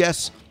 especially new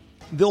guests,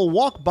 they'll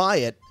walk by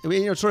it. I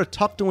mean, it's sort of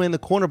tucked away in the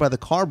corner by the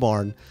car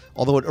barn,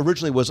 although it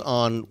originally was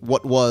on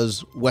what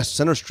was West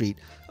Center Street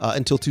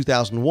until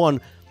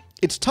 2001.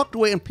 It's tucked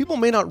away, and people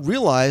may not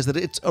realize that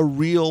it's a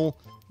real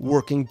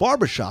working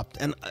barbershop.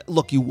 And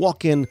look, you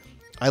walk in,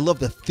 I love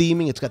the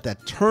theming. It's got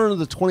that turn of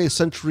the 20th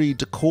century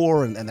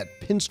decor and that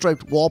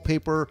pinstriped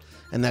wallpaper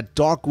and that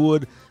dark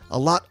wood. A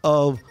lot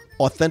of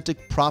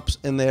authentic props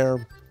in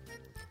there.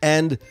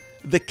 And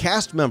the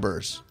cast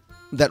members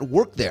that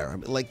work there,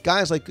 like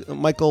guys like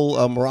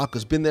Michael Morocco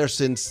has been there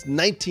since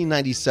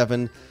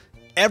 1997.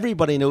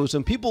 Everybody knows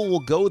him. People will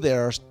go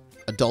there,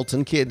 adults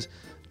and kids,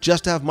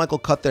 just to have Michael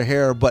cut their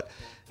hair. But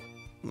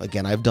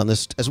again, I've done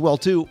this as well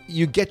too.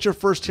 You get your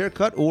first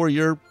haircut or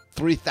your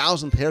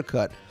 3,000th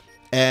haircut,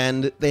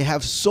 and they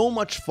have so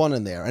much fun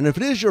in there. And if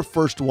it is your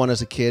first one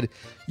as a kid,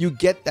 you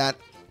get that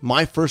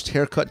My First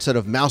Haircut set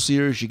of mouse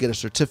ears. You get a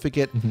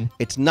certificate.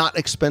 It's not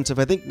expensive.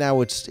 I think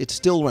now it's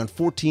still around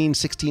 $14,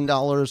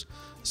 $16,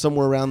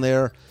 somewhere around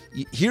there.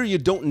 Here you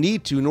don't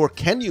need to, nor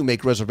can you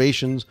make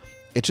reservations.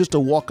 It's just a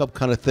walk-up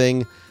kind of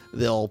thing.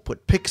 They'll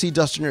put pixie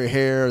dust in your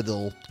hair.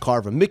 They'll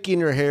carve a Mickey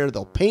in your hair.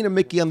 They'll paint a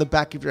Mickey on the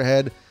back of your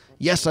head.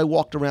 Yes, I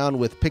walked around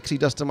with pixie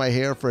dust in my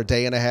hair for a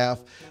day and a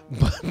half,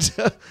 but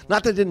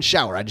not that I didn't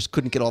shower. I just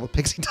couldn't get all the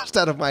pixie dust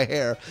out of my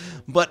hair.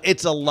 But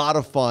it's a lot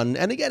of fun.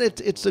 And again,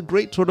 it's a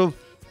great sort of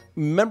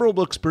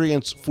memorable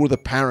experience for the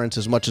parents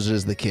as much as it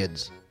is the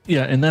kids.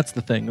 Yeah, and that's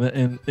the thing.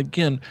 And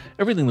again,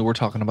 everything that we're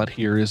talking about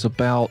here is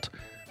about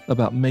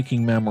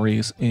making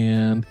memories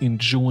and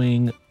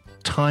enjoying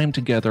time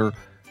together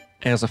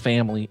as a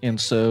family. And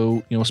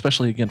so,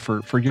 especially again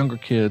for younger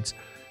kids,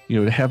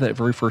 to have that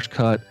very first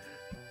cut,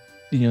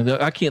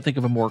 I can't think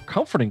of a more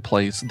comforting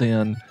place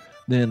than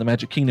the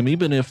Magic Kingdom,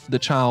 even if the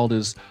child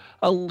is,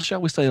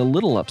 shall we say, a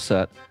little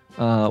upset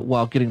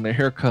while getting their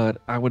haircut.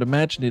 I would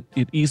imagine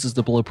it eases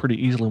the blow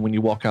pretty easily when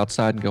you walk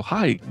outside and go,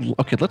 hi,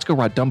 okay, let's go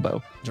ride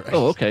Dumbo. Right.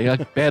 Oh, okay,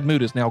 bad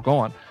mood is now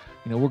gone.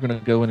 We're going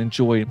to go and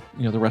enjoy,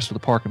 the rest of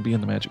the park and be in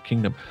the Magic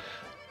Kingdom.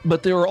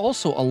 But there are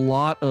also a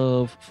lot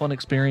of fun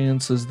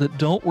experiences that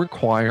don't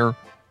require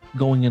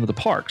going into the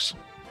parks.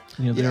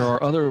 There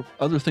are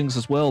other things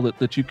as well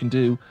that you can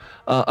do.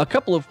 A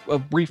couple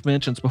of brief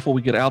mentions before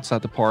we get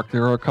outside the park.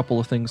 There are a couple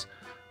of things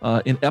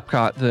in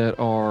Epcot that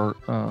are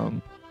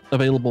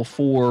available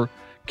for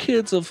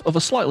kids of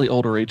a slightly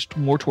older age,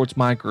 more towards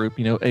my group,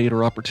 8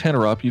 or up or 10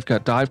 or up. You've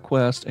got Dive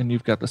Quest and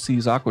you've got the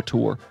Seas Aqua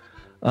Tour.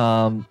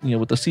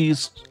 With the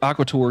Seas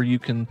Aqua Tour, you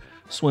can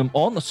swim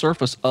on the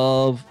surface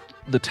of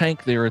the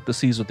tank there at the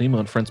Seas with Nemo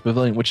and Friends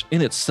Pavilion, which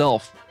in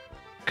itself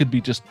could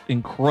be just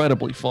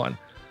incredibly fun.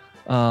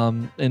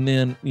 And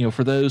then,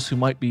 for those who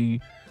might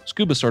be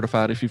scuba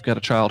certified, if you've got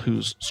a child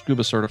who's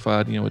scuba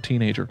certified, a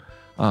teenager,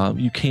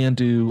 you can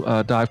do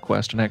Dive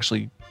Quest and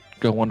actually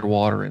go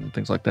underwater and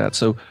things like that.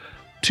 So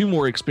 2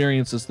 more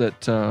experiences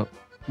that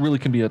really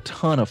can be a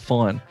ton of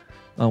fun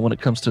when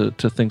it comes to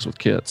things with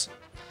kids.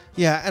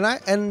 Yeah,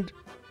 and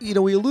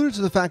we alluded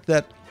to the fact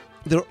that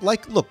They're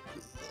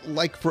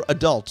like for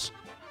adults,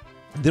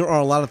 there are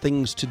a lot of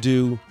things to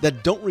do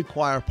that don't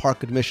require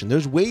park admission.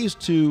 There's ways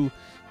to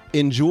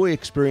enjoy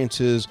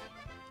experiences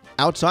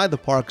outside the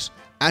parks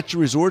at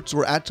your resorts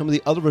or at some of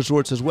the other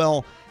resorts as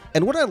well.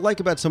 And what I like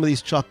about some of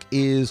these, Chuck,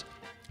 is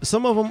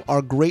some of them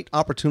are great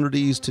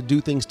opportunities to do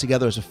things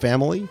together as a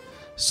family.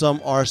 Some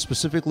are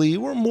specifically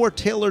or more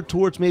tailored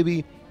towards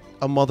maybe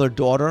a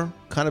mother-daughter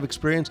kind of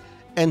experience.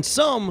 And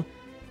some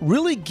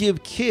really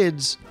give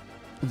kids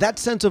that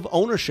sense of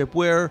ownership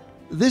where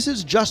this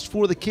is just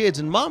for the kids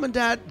and mom and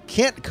dad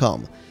can't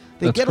come.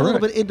 They That's get a little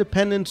correct. bit of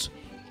independence.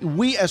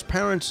 We as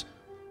parents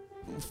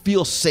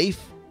feel safe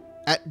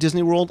at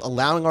Disney World,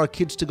 allowing our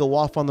kids to go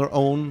off on their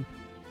own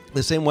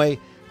the same way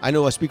I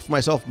know I speak for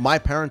myself, my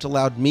parents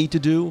allowed me to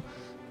do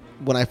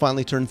when I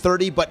finally turned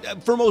 30.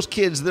 But for most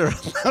kids, they're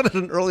allowed at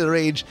an earlier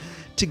age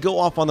to go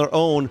off on their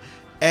own.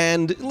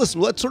 And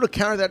listen, let's sort of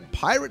carry that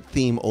pirate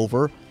theme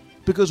over,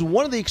 because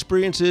one of the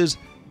experiences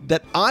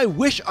that I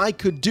wish I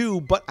could do,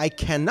 but I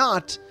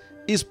cannot,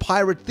 is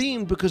pirate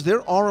themed, because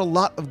there are a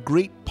lot of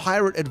great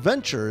pirate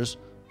adventures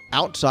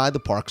outside the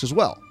parks as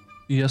well.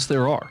 Yes,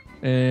 there are.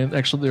 And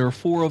actually, there are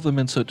 4 of them,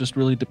 and so it just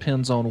really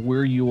depends on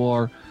where you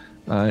are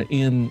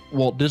in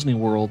Walt Disney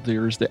World.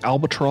 There's the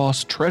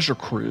Albatross Treasure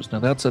Cruise. Now,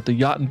 that's at the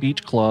Yacht and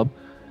Beach Club.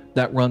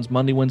 That runs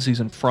Monday, Wednesdays,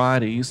 and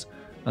Fridays.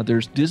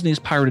 There's Disney's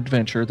Pirate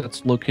Adventure.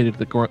 That's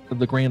located at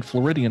the Grand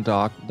Floridian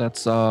Dock.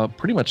 That's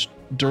pretty much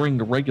during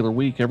the regular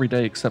week, every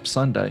day except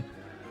Sunday.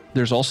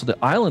 There's also the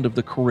Island of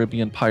the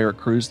Caribbean Pirate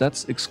Cruise.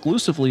 That's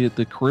exclusively at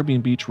the Caribbean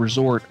Beach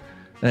Resort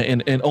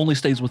and only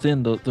stays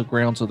within the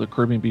grounds of the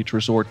Caribbean Beach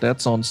Resort.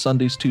 That's on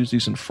Sundays,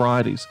 Tuesdays, and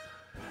Fridays.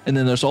 And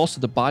then there's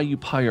also the Bayou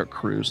Pirate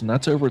Cruise, and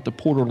that's over at the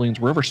Port Orleans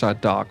Riverside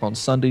Dock on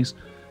Sundays,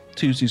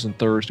 Tuesdays, and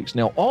Thursdays.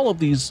 Now, all of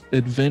these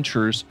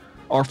adventures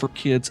are for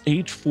kids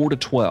age 4 to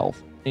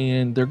 12,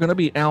 and they're going to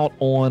be out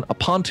on a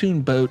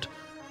pontoon boat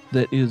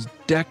that is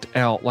decked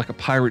out like a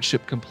pirate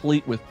ship,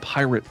 complete with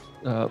pirate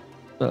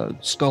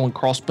skull and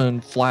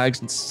crossbone flags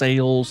and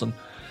sails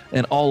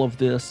and all of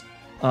this.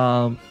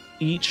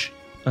 Each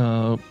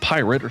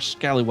pirate or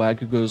scallywag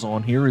who goes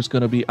on here is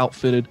going to be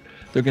outfitted.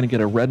 They're going to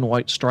get a red and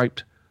white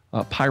striped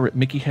pirate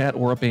Mickey hat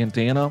or a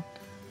bandana,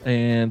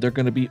 and they're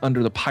going to be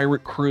under the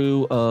pirate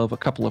crew of a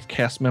couple of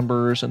cast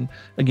members. And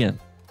again,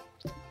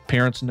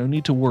 parents, no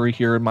need to worry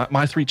here.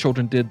 My 3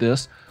 children did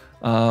this.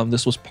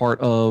 This was part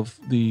of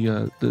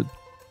the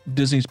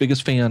Disney's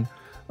Biggest Fan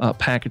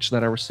package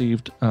that I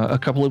received a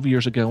couple of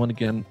years ago. And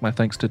again, my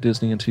thanks to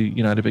Disney and to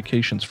United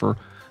Vacations for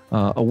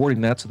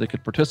awarding that so they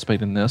could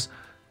participate in this.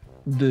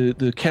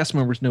 The cast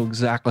members know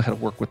exactly how to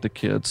work with the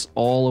kids.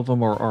 All of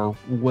them are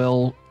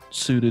well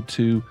suited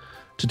to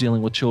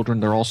dealing with children.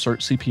 They're all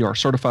CPR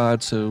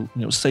certified, so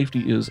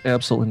safety is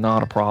absolutely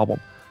not a problem.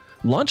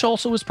 Lunch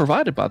also is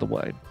provided, by the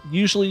way.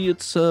 Usually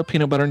it's a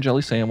peanut butter and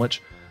jelly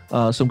sandwich,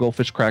 some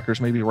goldfish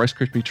crackers, maybe a Rice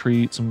Krispie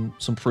treat, some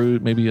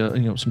fruit, maybe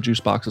some juice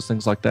boxes,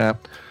 things like that.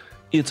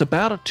 It's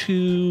about a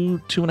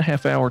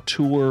 2.5 hour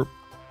tour,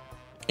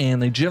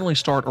 and they generally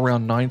start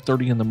around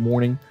 9:30 in the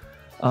morning.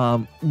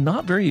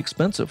 Not very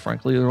expensive,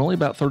 frankly. They're only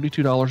about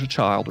 $32 a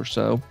child or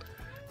so.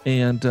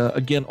 And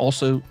again,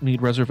 also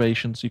need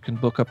reservations. You can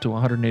book up to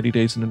 180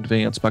 days in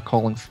advance by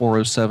calling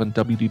 407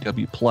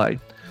 WDW Play.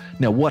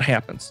 Now, what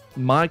happens?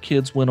 My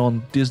kids went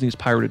on Disney's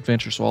Pirate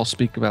Adventure, so I'll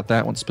speak about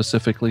that one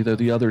specifically, though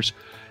the others,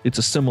 it's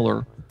a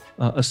similar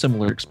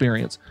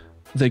experience.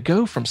 They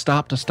go from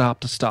stop to stop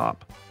to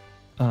stop,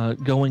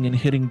 going and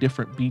hitting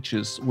different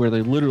beaches where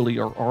they literally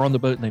are on the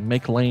boat and they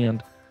make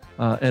land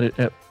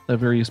at a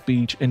various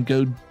beach and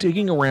go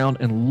digging around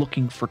and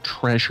looking for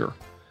treasure,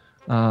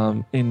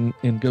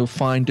 and go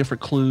find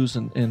different clues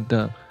and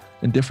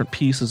different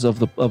pieces of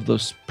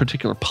those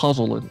particular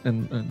puzzle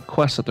and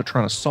quests that they're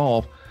trying to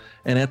solve.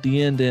 And at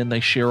the end, then they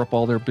share up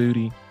all their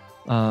booty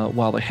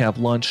while they have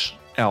lunch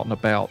out and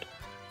about.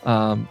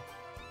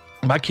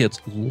 My kids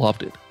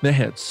loved it. They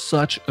had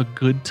such a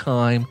good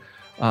time.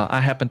 I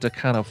happened to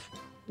kind of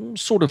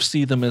sort of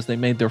see them as they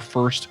made their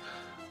first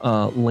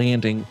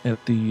landing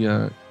at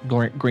the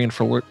Grand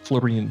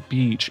Floridian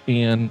Beach,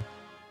 and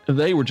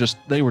they were just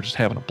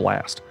having a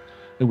blast.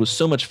 It was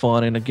so much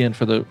fun. And again,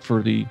 for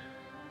the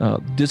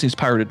Disney's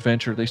Pirate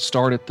Adventure, they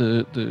start at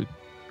the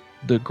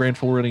Grand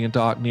Floridian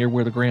Dock near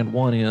where the Grand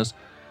One is,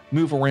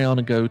 move around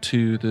and go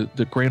to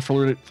the Grand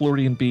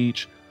Floridian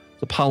Beach,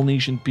 the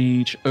Polynesian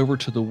Beach, over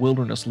to the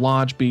Wilderness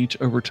Lodge Beach,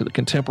 over to the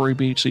Contemporary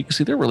Beach. So you can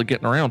see they're really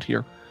getting around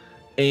here.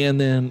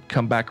 And then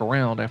come back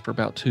around after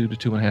about 2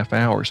 to 2.5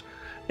 hours.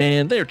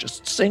 And they're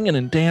just singing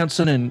and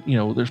dancing, and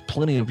there's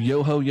plenty of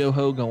yo-ho,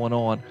 yo-ho going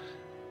on.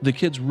 The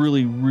kids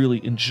really,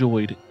 really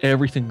enjoyed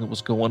everything that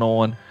was going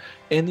on.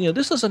 And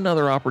this is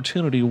another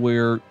opportunity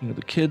where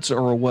the kids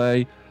are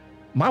away.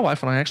 My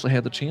wife and I actually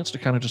had the chance to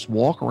kind of just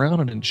walk around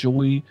and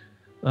enjoy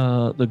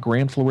the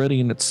Grand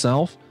Floridian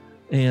itself,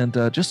 and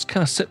just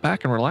kind of sit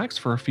back and relax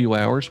for a few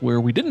hours where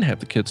we didn't have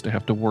the kids to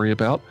have to worry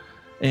about.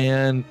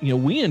 And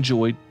we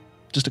enjoyed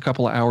just a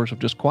couple of hours of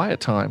just quiet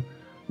time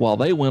while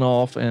they went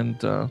off and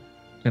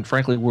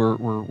frankly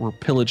were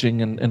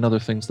pillaging and other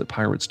things that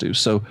pirates do.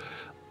 So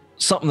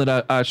something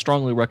that I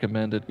strongly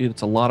recommend.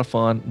 It's a lot of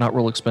fun, not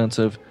real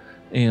expensive,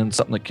 and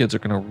something that kids are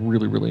going to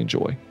really, really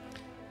enjoy.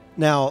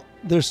 Now,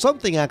 there's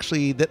something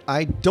actually that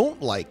I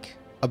don't like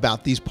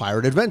about these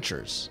pirate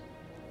adventures,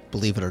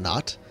 believe it or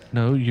not.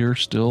 No, you're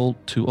still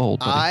too old,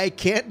 buddy. I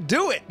can't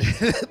do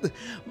it.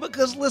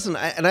 Because, listen,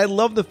 I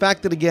love the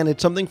fact that, again,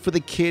 it's something for the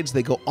kids.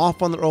 They go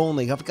off on their own.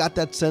 They have got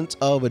that sense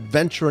of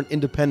adventure and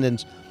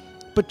independence.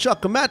 But,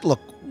 Chuck, look,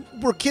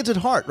 we're kids at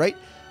heart, right?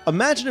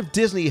 Imagine if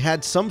Disney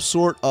had some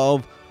sort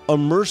of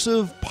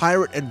immersive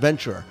pirate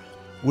adventure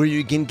where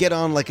you can get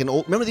on like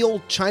remember the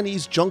old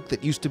Chinese junk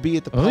that used to be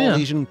at the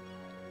Polynesian? Yeah.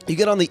 You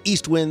get on the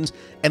East Winds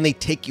and they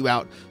take you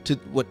out to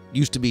what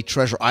used to be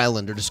Treasure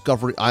Island or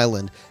Discovery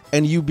Island,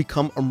 and you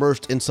become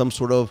immersed in some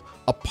sort of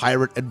a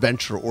pirate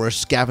adventure or a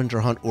scavenger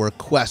hunt or a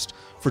quest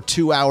for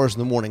 2 hours in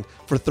the morning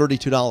for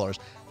 $32.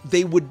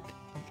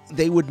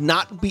 They would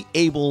not be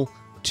able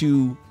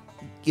to,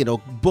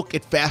 book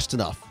it fast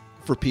enough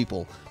for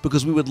people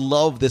because we would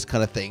love this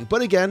kind of thing.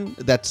 But again,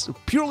 that's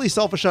purely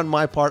selfish on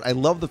my part. I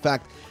love the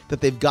fact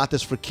that they've got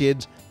this for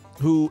kids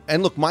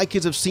and look, my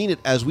kids have seen it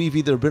as we've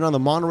either been on the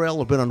monorail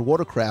or been on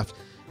watercraft,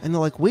 and they're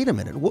like, wait a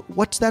minute,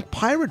 what's that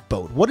pirate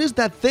boat? What is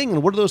that thing?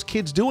 And what are those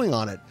kids doing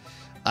on it?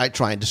 I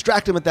try and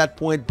distract them at that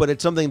point, but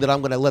it's something that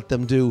I'm going to let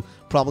them do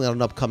probably on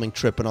an upcoming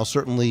trip, and I'll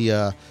certainly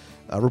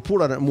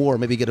report on it more,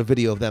 maybe get a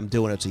video of them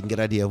doing it so you can get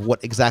an idea of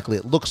what exactly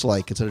it looks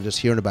like instead of just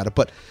hearing about it.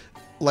 But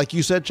like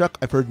you said, Chuck,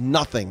 I've heard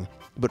nothing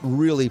but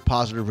really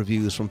positive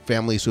reviews from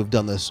families who have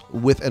done this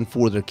with and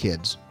for their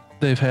kids.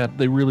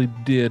 They really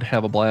did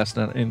have a blast,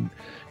 and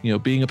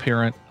being a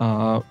parent,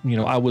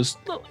 I was,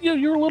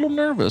 you're a little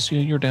nervous.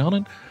 You're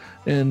down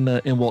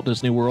in Walt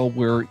Disney World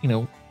where,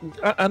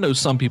 I know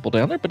some people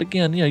down there, but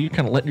again, you're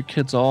kind of letting your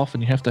kids off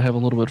and you have to have a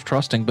little bit of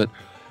trusting, but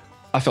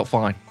I felt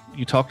fine.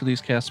 You talk to these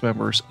cast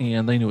members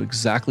and they knew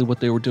exactly what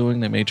they were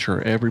doing. They made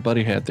sure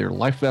everybody had their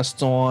life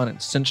vests on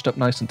and cinched up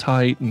nice and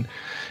tight. And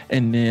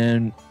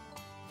then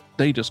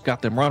they just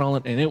got them right on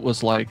it. And it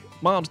was like,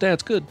 Mom's,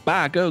 Dad's good.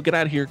 Bye, go, get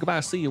out of here.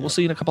 Goodbye, see you. We'll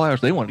see you in a couple hours.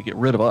 They wanted to get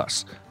rid of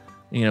us,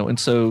 and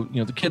so,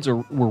 the kids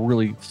were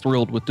really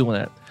thrilled with doing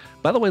that.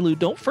 By the way, Lou,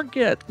 don't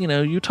forget,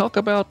 you talk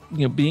about,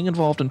 being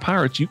involved in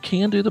pirates. You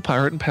can do the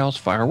Pirate and Pals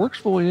Fireworks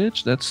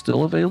Voyage. That's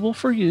still available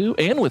for you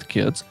and with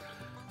kids,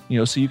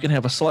 so you can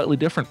have a slightly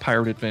different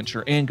pirate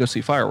adventure and go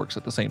see fireworks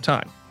at the same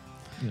time.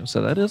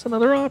 So that is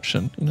another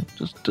option,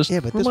 just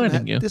but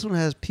reminding you. This one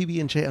has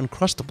PB&J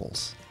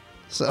Uncrustables.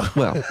 So,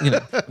 well,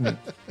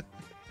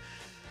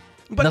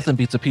 but nothing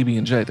beats a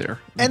PB&J there.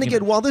 And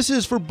again, while this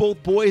is for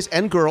both boys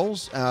and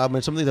girls,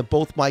 and something that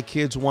both my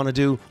kids want to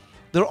do,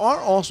 there are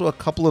also a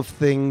couple of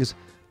things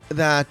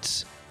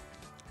that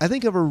I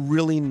think have a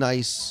really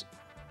nice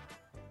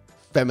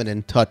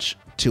feminine touch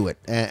to it.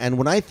 And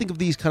when I think of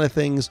these kind of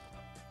things,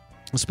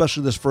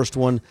 especially this first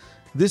one,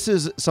 this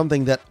is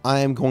something that I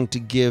am going to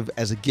give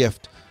as a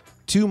gift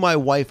to my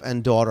wife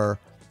and daughter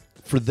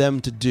for them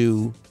to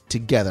do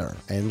together.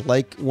 And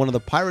like one of the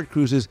pirate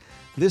cruises,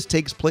 this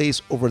takes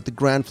place over at the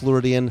Grand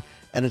Floridian,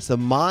 and it's the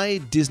My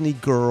Disney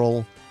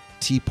Girl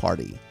Tea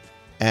Party.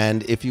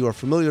 And if you are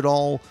familiar at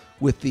all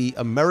with the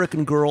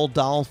American Girl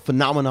doll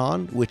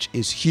phenomenon, which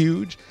is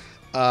huge,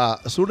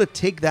 sort of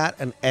take that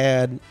and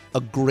add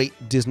a great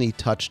Disney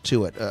touch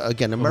to it.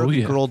 Again,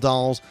 American Girl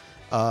dolls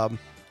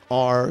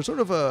are sort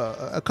of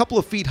a couple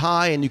of feet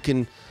high, and you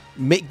can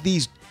make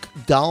these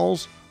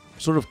dolls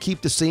sort of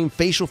keep the same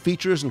facial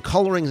features and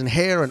colorings and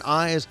hair and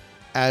eyes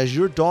as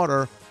your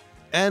daughter,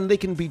 and they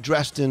can be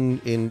dressed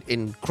in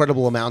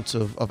incredible amounts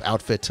of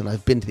outfits. And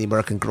I've been to the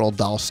American Girl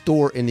doll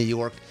store in New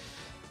York.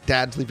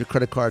 Dads, leave your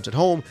credit cards at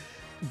home.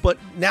 But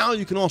now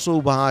you can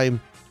also buy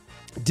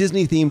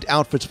Disney-themed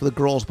outfits for the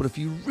girls. But if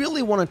you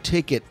really want to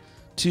take it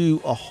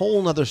to a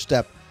whole nother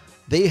step,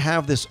 they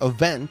have this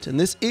event, and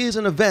this is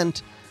an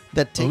event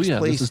that takes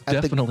place this is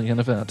definitely an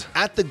event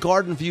at the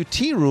Garden View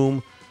Tea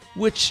Room,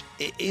 which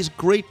is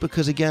great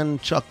because, again,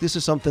 Chuck, this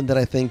is something that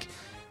I think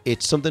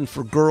it's something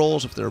for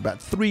girls. If they're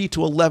about 3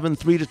 to 11,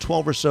 3 to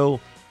 12 or so,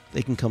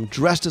 they can come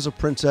dressed as a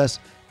princess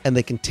and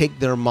they can take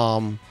their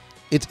mom.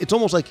 It's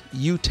almost like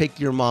you take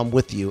your mom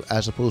with you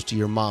as opposed to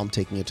your mom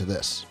taking you to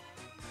this.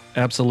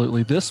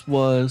 Absolutely. This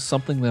was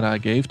something that I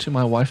gave to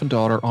my wife and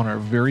daughter on our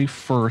very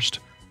first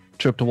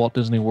trip to Walt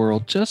Disney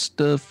World just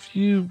a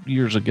few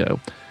years ago.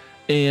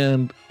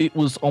 And it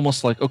was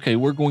almost like, okay,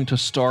 we're going to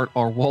start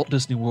our Walt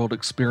Disney World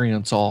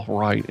experience off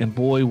right. And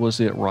boy, was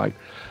it right.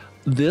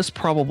 This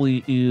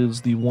probably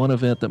is the one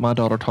event that my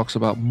daughter talks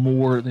about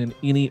more than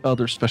any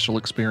other special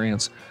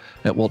experience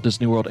at Walt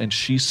Disney World. And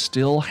she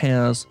still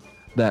has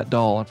that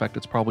doll. In fact,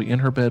 it's probably in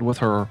her bed with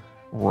her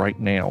right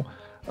now.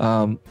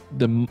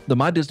 The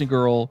My Disney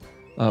Girl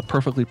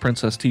Perfectly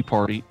Princess Tea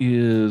Party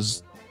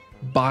is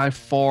by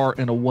far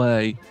and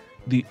away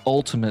the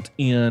ultimate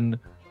in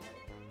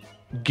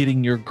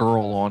getting your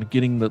girl on,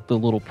 getting the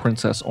little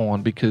princess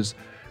on, because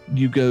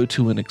you go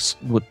to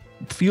what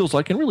feels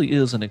like and really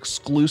is an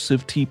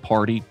exclusive tea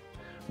party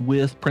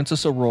with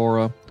Princess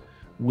Aurora,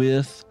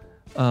 with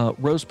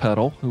Rose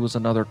Petal, who is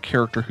another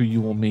character who you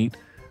will meet,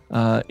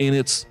 and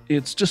it's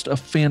just a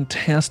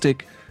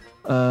fantastic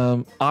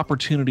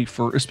opportunity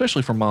for,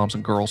 especially for moms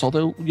and girls,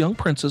 although young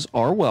princes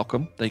are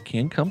welcome. They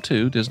can come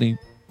too. Disney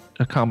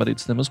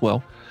accommodates them as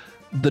well.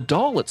 The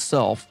doll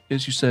itself,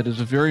 as you said, is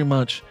very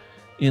much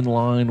in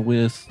line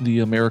with the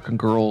American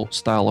Girl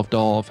style of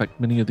doll. In fact,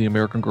 many of the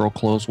American Girl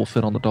clothes will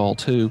fit on the doll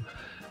too.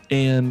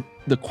 And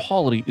the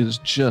quality is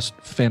just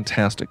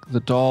fantastic. The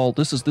doll,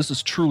 this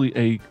is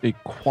truly a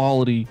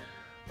quality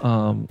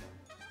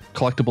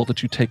collectible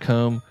that you take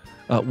home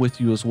with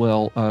you as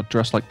well,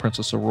 dressed like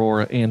Princess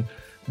Aurora. And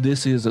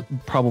this is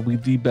probably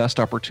the best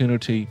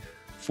opportunity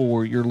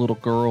for your little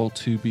girl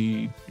to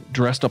be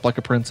dressed up like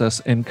a princess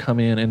and come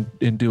in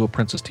and do a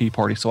princess tea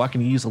party. So I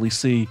can easily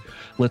see,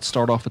 let's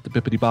start off at the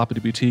Bippity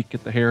Boppity Boutique,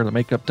 get the hair, the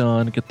makeup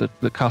done, get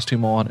the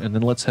costume on, and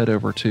then let's head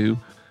over to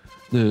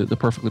the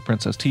Perfectly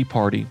Princess tea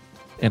party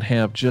and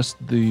have just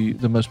the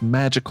most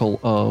magical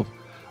of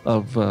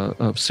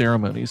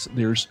ceremonies.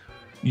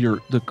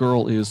 The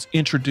girl is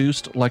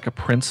introduced like a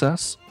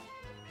princess,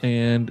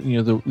 and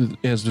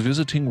as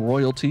visiting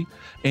royalty,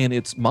 and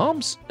it's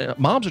moms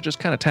are just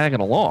kind of tagging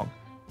along.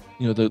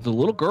 The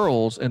little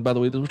girls, and by the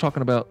way, we're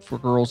talking about for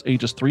girls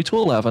ages 3 to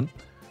 11,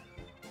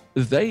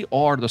 they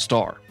are the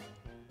star.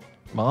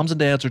 Moms and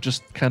dads are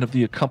just kind of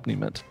the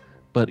accompaniment.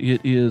 But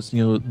it is,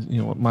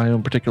 my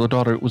own particular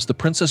daughter, it was the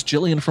Princess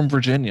Jillian from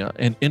Virginia,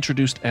 and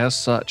introduced as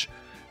such.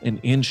 And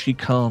in she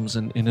comes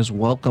and is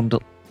welcomed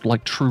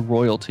like true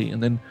royalty.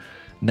 And then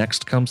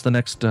next comes the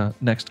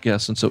next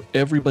guest. And so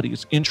everybody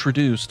is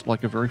introduced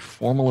like a very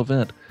formal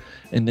event.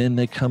 And then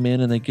they come in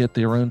and they get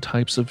their own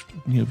types of,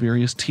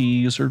 various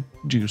teas or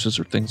juices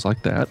or things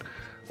like that,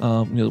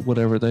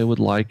 whatever they would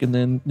like. And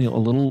then, a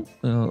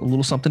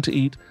little something to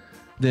eat.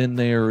 Then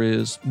there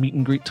is meet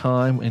and greet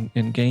time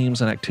and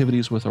games and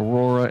activities with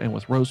Aurora and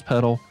with Rose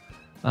Petal.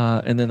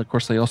 And then, of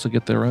course, they also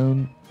get their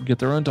own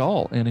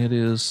doll. And it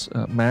is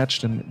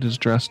matched and it is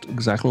dressed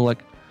exactly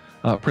like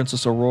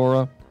Princess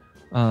Aurora.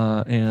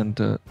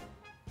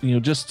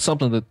 Just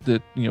something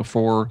that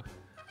for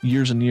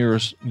years and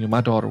years,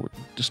 my daughter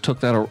just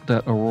took that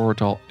Aurora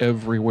doll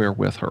everywhere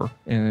with her.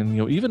 And,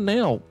 even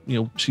now,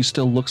 she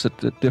still looks at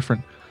the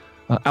different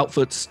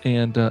outfits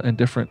and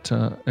different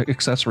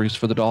accessories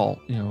for the doll.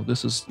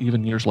 This is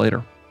even years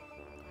later.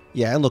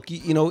 Yeah, and look,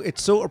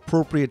 it's so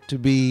appropriate to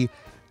be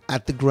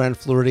at the Grand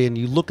Floridian.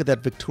 You look at that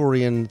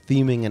Victorian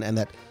theming and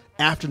that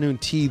afternoon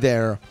tea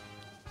there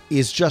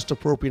is just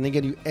appropriate. And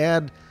again, you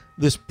add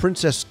this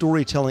princess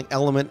storytelling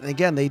element. And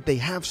again, they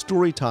have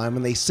story time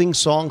and they sing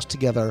songs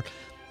together.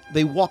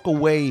 They walk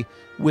away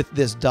with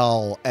this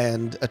doll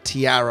and a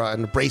tiara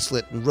and a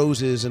bracelet and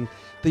roses, and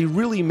they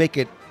really make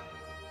it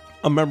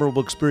a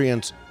memorable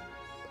experience,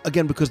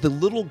 again, because the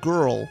little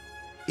girl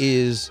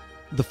is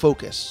the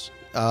focus.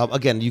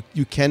 Again,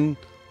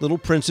 little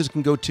princes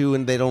can go too,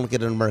 and they don't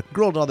get an American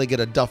Girl doll, they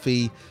get a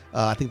Duffy.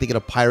 I think they get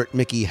a Pirate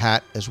Mickey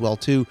hat as well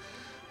too.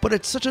 But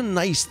it's such a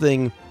nice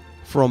thing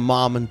for a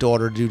mom and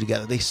daughter to do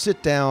together. They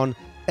sit down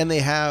and they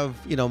have,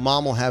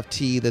 mom will have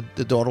tea, the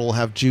daughter will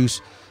have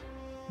juice.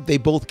 They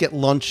both get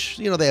lunch.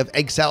 They have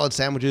egg salad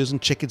sandwiches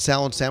and chicken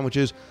salad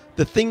sandwiches,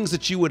 the things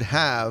that you would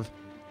have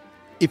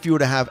if you were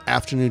to have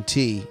afternoon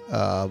tea,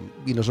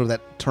 sort of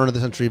that turn of the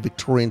century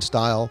Victorian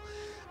style.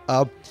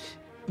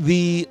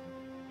 The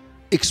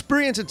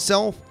experience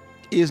itself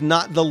is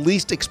not the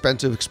least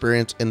expensive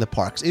experience in the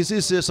parks.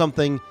 This is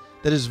something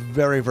that is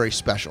very, very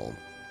special.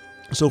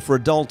 So for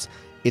adults,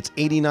 it's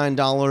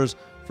 $89.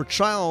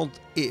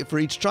 For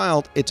each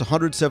child, it's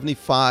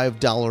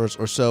 $175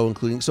 or so,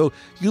 including. So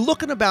you're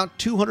looking about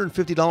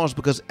 $250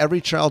 because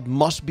every child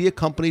must be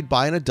accompanied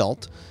by an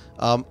adult.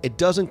 It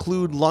does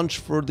include lunch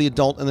for the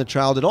adult and the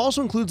child. It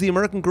also includes the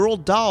American Girl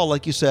doll,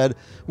 like you said,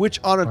 which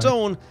on its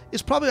own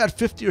is probably about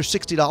 $50 or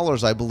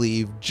 $60, I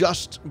believe,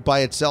 just by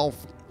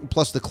itself,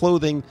 plus the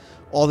clothing,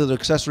 all the other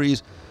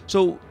accessories.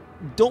 So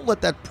don't let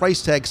that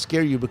price tag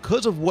scare you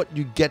because of what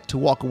you get to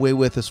walk away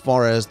with as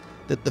far as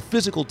the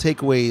physical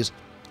takeaways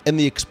and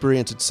the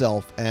experience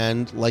itself.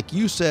 And like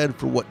you said,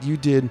 for what you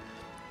did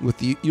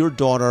with your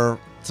daughter,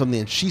 something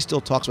that she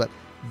still talks about,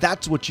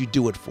 that's what you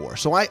do it for.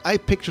 So I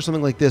picture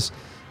something like this,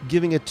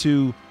 giving it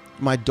to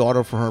my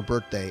daughter for her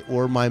birthday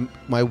or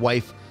my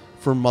wife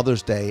for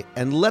Mother's Day,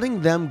 and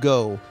letting them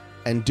go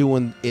and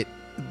doing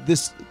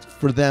this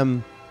for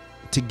them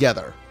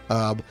together.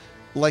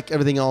 Like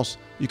everything else,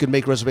 you can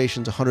make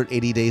reservations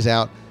 180 days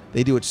out.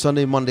 They do it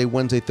Sunday, Monday,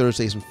 Wednesday,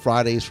 Thursdays, and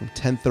Fridays from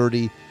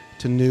 10:30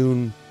 to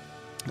noon.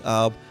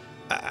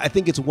 I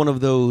think it's one of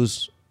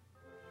those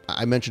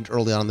I mentioned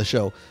early on in the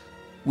show.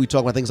 We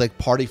talk about things like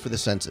Party for the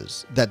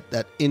Senses,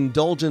 that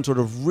indulgent, sort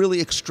of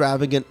really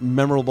extravagant,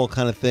 memorable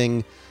kind of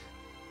thing.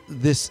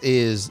 This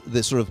is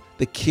the sort of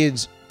the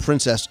kids'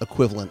 princess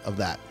equivalent of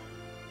that.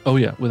 Oh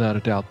yeah, without a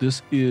doubt.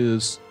 This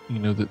is,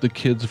 the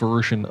kids'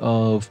 version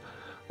of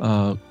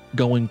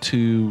going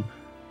to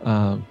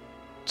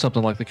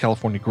something like the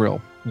California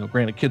Grill.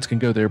 Granted, kids can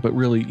go there, but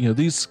really,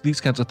 these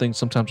kinds of things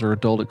sometimes are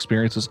adult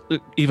experiences.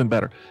 Even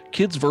better,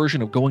 kids'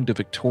 version of going to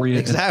Victoria.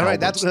 Exactly right.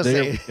 That's what I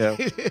was going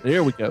to say.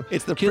 There we go.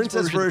 It's the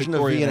princess version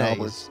of V&A.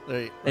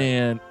 Right.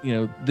 And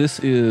this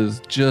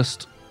is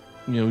just,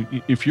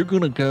 if you're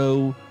going to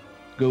go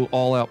go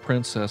all out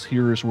princess,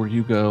 here is where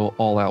you go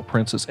all out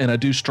princess. And I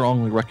do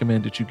strongly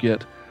recommend that you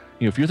get,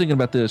 if you're thinking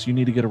about this, you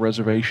need to get a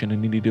reservation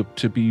and you need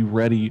to be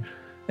ready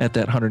at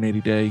that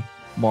 180-day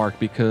mark,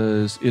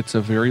 because it's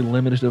a very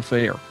limited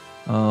affair.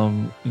 There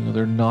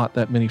are not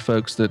that many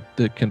folks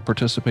that can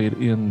participate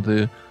in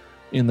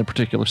the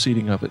particular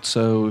seating of it.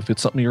 So if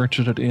it's something you're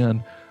interested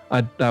in,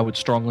 I would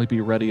strongly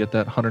be ready at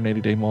that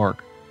 180-day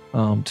mark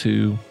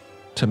to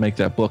make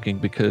that booking,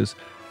 because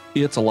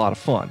it's a lot of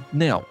fun.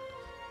 Now,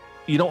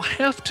 you don't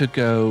have to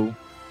go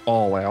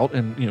all out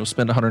and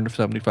spend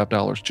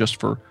 $175 just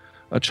for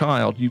a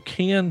child. You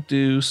can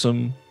do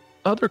some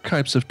other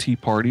types of tea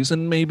parties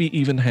and maybe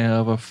even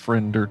have a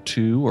friend or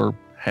two or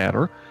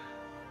hatter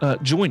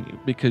join you,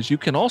 because you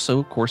can also,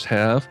 of course,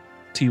 have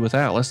tea with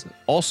Alice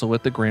also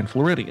at the Grand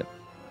Floridian.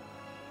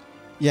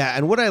 Yeah,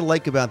 and what I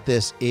like about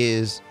this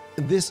is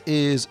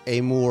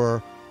a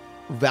more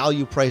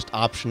value-priced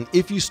option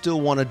if you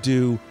still want to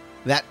do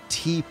that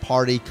tea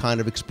party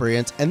kind of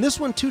experience. And this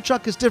one too,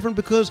 Chuck, is different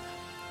because,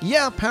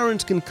 yeah,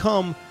 parents can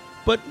come,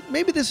 but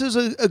maybe this is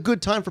a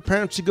good time for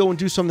parents to go and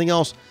do something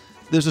else.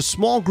 There's a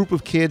small group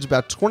of kids,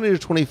 about 20 to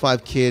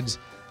 25 kids,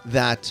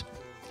 that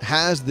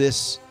has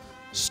this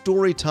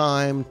story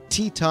time,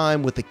 tea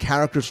time with the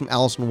characters from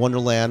Alice in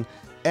Wonderland.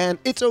 And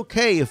it's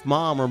okay if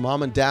mom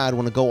and dad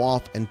want to go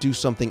off and do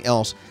something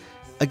else.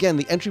 Again,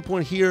 the entry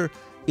point here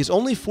is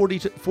only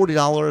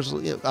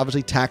 $40.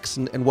 Obviously, tax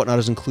and whatnot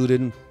is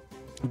included.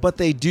 But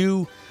they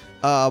do,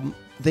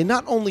 they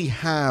not only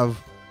have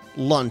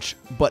lunch,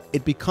 but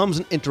it becomes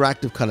an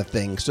interactive kind of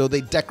thing. So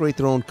they decorate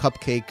their own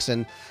cupcakes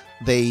and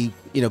they,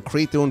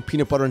 create their own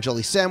peanut butter and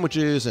jelly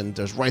sandwiches, and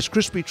there's Rice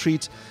Krispie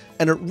treats.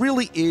 And it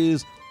really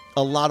is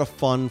a lot of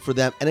fun for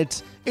them. And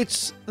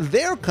it's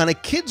their kind of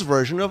kids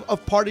version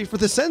of Party for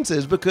the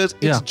Senses, because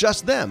it's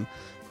just them.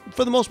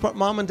 For the most part,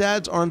 mom and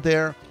dads aren't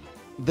there.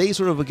 They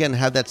sort of, again,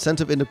 have that sense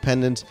of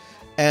independence.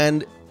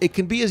 And it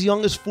can be as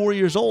young as 4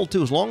 years old,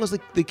 too. As long as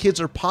the kids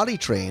are potty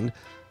trained,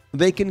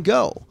 they can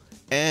go.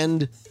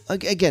 And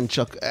again,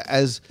 Chuck,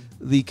 as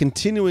the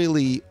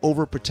continually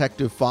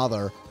overprotective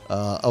father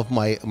of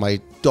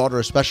my daughter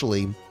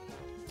especially,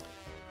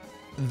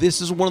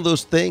 this is one of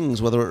those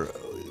things, whether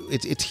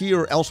it's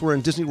here or elsewhere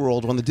in Disney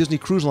World or on the Disney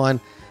Cruise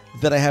Line,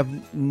 that I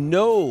have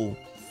no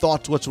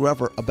thoughts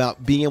whatsoever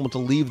about being able to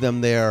leave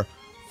them there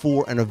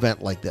for an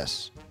event like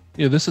this.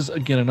 Yeah, this is,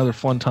 again, another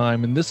fun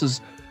time. And this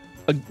is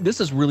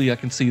really, I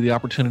can see the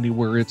opportunity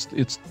where it's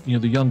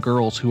the young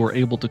girls who are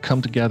able to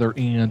come together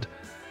and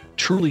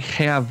truly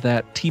have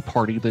that tea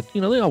party that,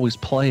 they always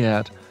play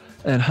at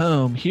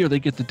home. Here they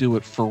get to do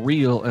it for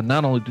real. And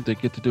not only do they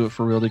get to do it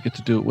for real, they get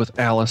to do it with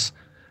Alice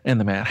and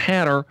the Mad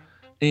Hatter.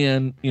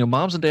 And,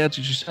 moms and dads,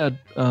 as you said,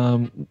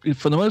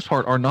 for the most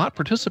part, are not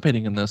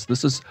participating in this.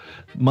 This is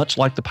much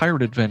like the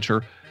Pirate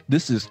Adventure.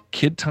 This is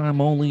kid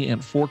time only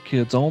and for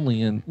kids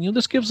only. And,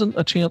 this gives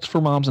a chance for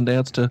moms and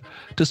dads to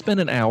spend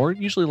an hour. It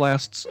usually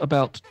lasts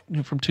about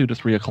from 2 to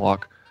 3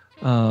 o'clock.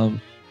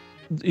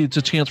 It's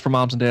a chance for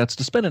moms and dads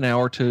to spend an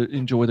hour to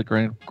enjoy the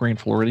Grand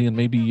Floridian.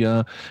 Maybe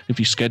if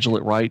you schedule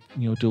it right,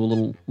 do a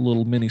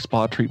little mini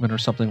spa treatment or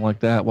something like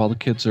that while the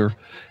kids are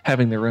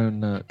having their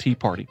own tea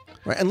party.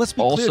 Right, and let's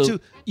be clear too.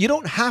 You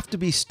don't have to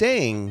be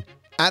staying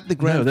at the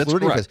Grand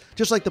Floridian,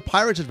 just like the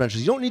Pirates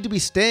Adventures. You don't need to be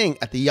staying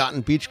at the Yacht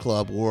and Beach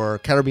Club or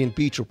Caribbean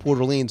Beach or Port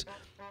Orleans.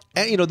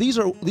 And these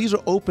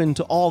are open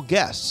to all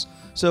guests.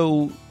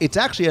 So it's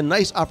actually a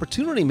nice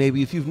opportunity,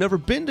 maybe if you've never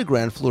been to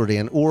Grand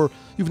Floridian, or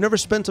you've never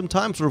spent some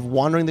time sort of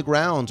wandering the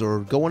grounds or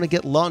going to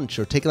get lunch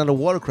or taking on a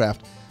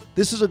watercraft.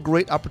 This is a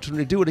great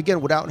opportunity to do it,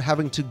 again, without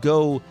having to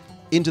go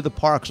into the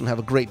parks and have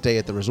a great day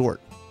at the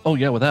resort. Oh,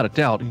 yeah, without a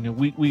doubt.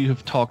 We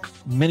have talked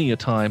many a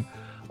time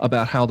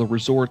about how the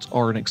resorts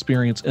are an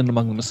experience in and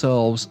among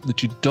themselves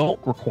that you don't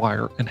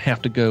require and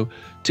have to go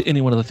to any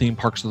one of the theme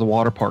parks or the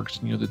water parks.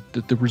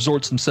 The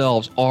resorts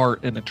themselves are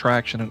an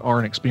attraction and are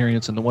an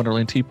experience, and the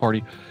Wonderland Tea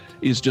Party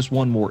is just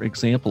one more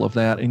example of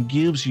that, and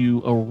gives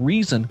you a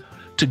reason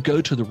to go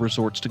to the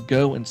resorts, to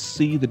go and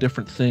see the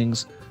different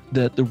things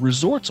that the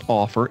resorts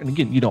offer. And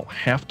again, you don't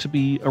have to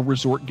be a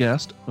resort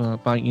guest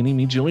by any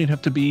means. You don't even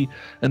have to be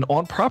an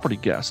on-property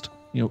guest.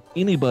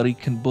 Anybody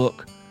can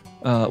book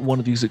one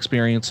of these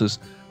experiences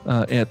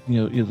at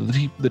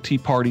the tea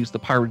parties, the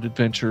Pirate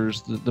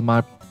Adventures, the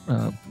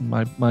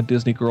my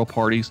Disney Girl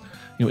parties.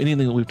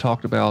 Anything that we've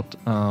talked about.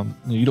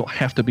 You don't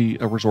have to be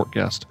a resort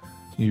guest.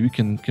 You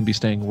can be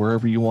staying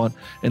wherever you want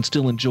and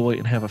still enjoy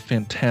and have a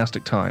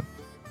fantastic time.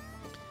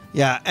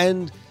 Yeah,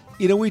 and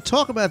we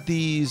talk about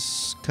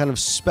these kind of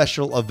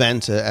special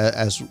events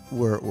as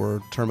we're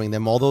terming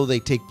them, although they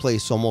take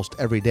place almost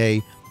every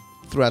day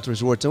throughout the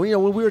resorts. And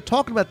when we were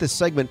talking about this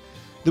segment,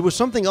 there was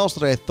something else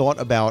that I thought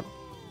about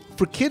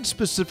for kids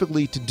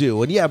specifically to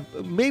do. And yeah,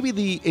 maybe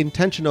the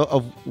intention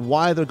of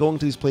why they're going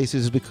to these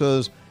places is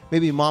because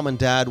maybe mom and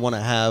dad want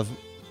to have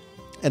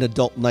an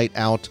adult night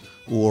out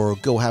or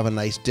go have a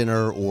nice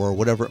dinner or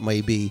whatever it may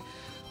be.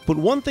 But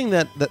one thing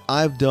that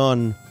I've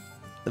done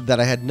that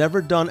I had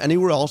never done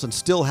anywhere else and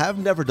still have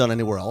never done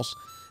anywhere else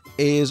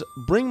is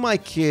bring my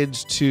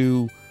kids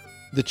to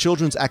the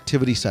children's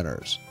activity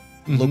centers.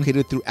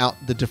 located throughout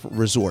the different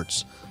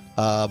resorts.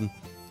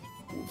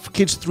 For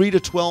kids 3 to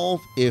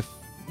 12, if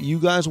you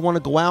guys want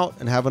to go out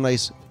and have a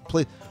nice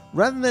play,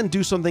 rather than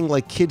do something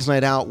like Kids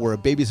Night Out where a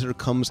babysitter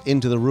comes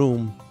into the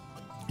room,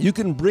 you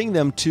can bring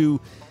them to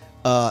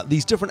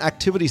these different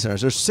activity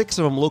centers. There's 6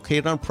 of them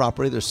located on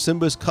property. There's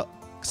Simba's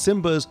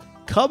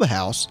Cub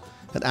House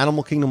at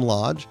Animal Kingdom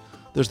Lodge.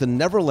 There's the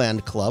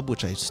Neverland Club,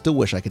 which I still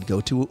wish I could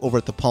go to, over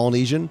at the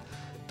Polynesian.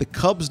 The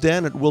Cubs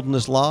Den at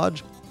Wilderness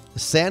Lodge. The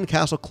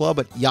Sandcastle Club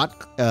at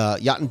Yacht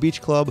and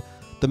Beach Club.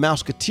 The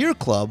Mouseketeer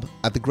Club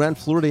at the Grand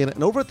Floridian.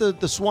 And over at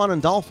the Swan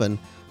and Dolphin,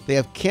 they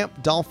have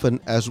Camp Dolphin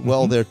as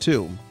well there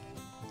too.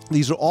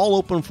 These are all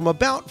open from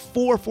about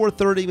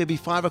 4:30, maybe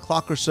 5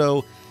 o'clock or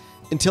so,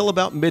 until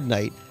about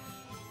midnight.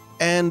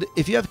 And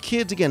if you have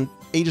kids, again,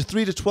 ages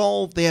 3 to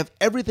 12, they have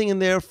everything in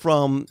there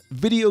from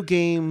video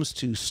games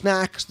to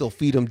snacks. They'll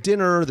feed them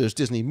dinner. There's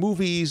Disney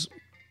movies.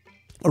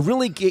 A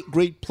really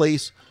great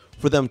place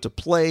for them to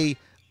play.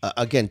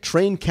 Again,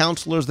 trained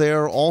counselors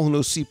there, all who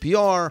know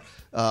CPR.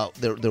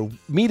 They're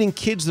meeting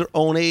kids their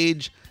own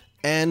age.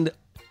 And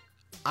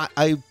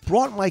I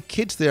brought my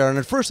kids there, and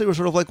at first they were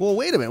sort of like, well,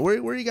 wait a minute, where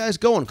are you guys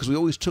going? Because we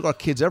always took our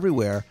kids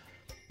everywhere.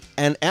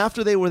 And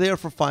after they were there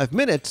for 5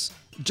 minutes,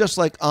 just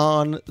like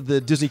on the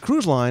Disney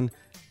Cruise Line,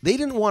 they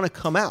didn't want to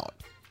come out.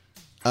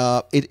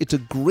 It's a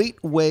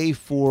great way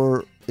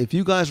for, if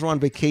you guys are on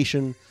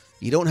vacation,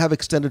 you don't have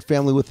extended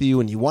family with you,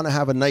 and you want to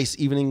have a nice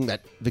evening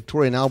at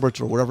Victoria and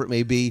Albert's or whatever it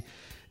may be.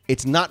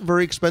 It's not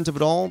very expensive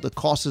at all. The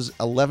cost is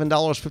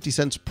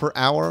 $11.50 per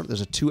hour.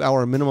 There's a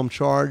 2-hour minimum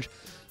charge.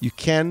 You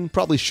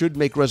probably should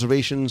make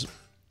reservations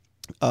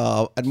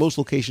at most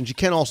locations. You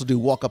can also do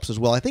walk-ups as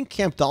well. I think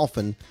Camp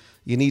Dolphin,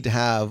 you need to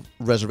have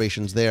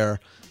reservations there.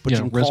 But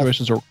yeah,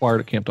 reservations are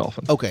required at Camp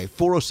Dolphin. Okay,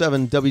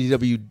 407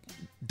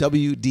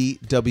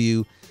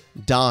 WDW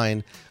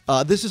Dine.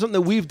 This is something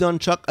that we've done,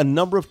 Chuck, a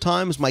number of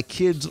times. My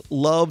kids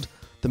loved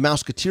the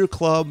Mouseketeer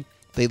Club.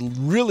 They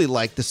really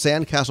liked the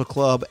Sandcastle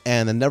Club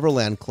and the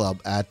Neverland Club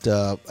at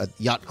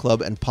Yacht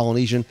Club and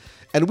Polynesian.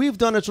 And we've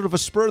done a sort of a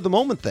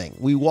spur-of-the-moment thing.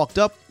 We walked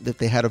up, that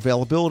they had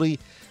availability,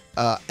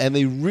 and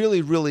they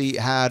really, really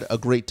had a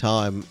great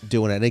time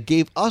doing it. And it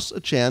gave us a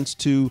chance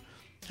to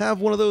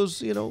have one of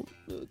those,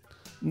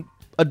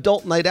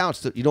 adult night outs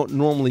that you don't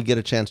normally get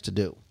a chance to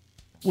do.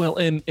 Well,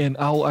 and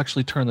I'll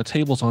actually turn the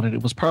tables on it.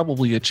 It was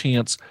probably a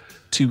chance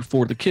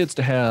for the kids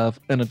to have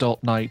an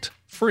adult night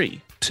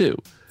free, too.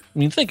 I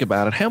mean, think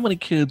about it. How many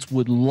kids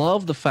would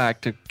love the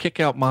fact to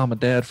kick out mom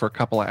and dad for a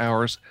couple of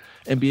hours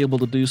and be able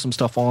to do some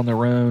stuff on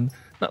their own?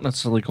 Not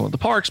necessarily go to the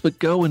parks, but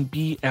go and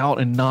be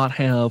out and not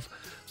have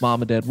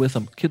mom and dad with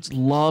them. Kids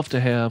love to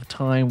have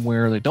time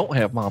where they don't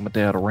have mom and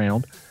dad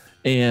around,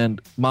 and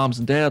moms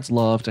and dads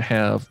love to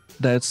have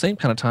that same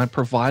kind of time,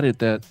 provided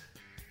that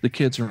the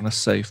kids are in a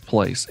safe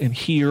place. And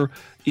here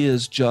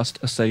is just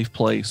a safe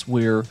place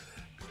where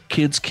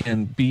kids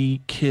can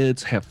be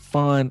kids, have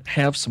fun,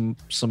 have some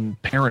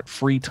parent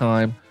free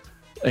time,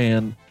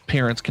 and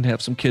parents can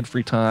have some kid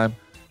free time,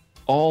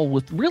 all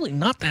with really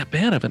not that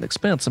bad of an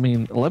expense. I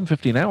mean,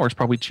 $11.50 an hour is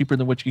probably cheaper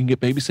than what you can get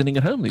babysitting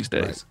at home these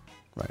days.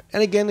 Right.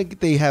 And again,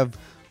 they have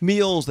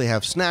meals, they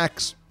have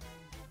snacks,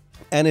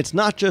 and it's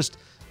not just,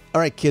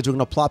 all right, kids, we're going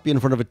to plop you in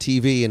front of a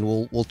TV and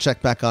we'll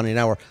check back on in an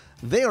hour.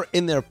 They are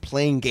in there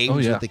playing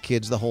games with the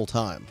kids the whole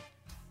time.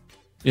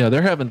 Yeah,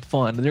 they're having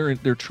fun.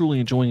 They're truly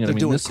enjoying it. They're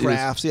doing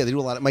crafts. Yeah, they do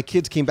a lot. My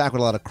kids came back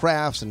with a lot of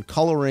crafts and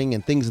coloring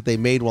and things that they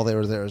made while they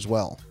were there as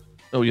well.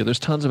 Oh yeah, there's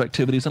tons of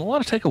activities and a lot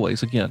of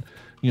takeaways. Again,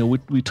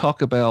 we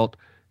talk about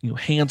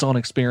hands-on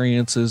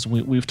experiences.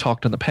 We've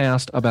talked in the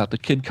past about the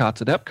kid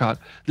cots at Epcot.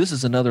 This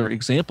is another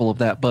example of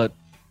that, but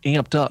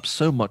amped up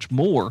so much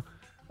more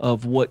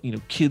of what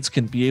kids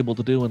can be able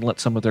to do and let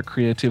some of their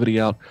creativity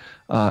out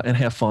and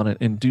have fun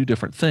and do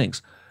different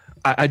things.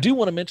 I do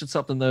want to mention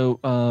something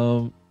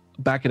though.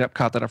 Back at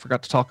Epcot that I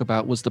forgot to talk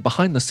about was the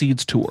Behind the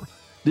Scenes tour.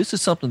 This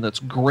is something that's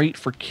great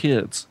for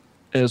kids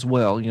as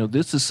well.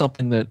 This is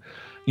something that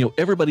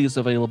everybody is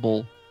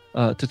available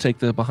to take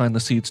the Behind the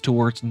Scenes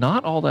tour. It's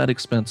not all that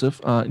expensive.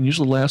 And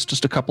usually lasts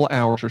just a couple of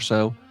hours or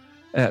so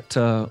at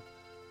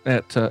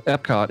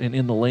Epcot and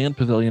in the Land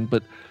Pavilion.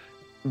 But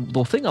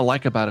the thing I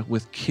like about it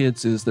with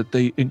kids is that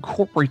they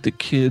incorporate the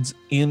kids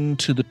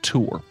into the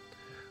tour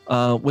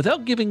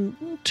without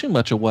giving too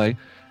much away.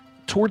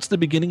 Towards the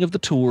beginning of the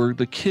tour,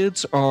 the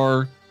kids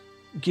are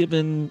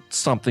given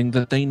something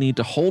that they need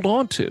to hold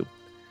on to.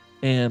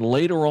 And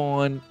later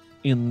on,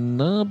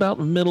 in about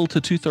the middle to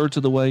 2/3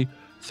 of the way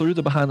through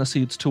the Behind the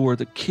Scenes tour,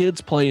 the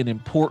kids play an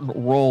important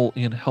role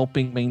in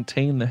helping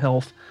maintain the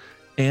health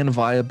and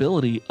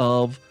viability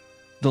of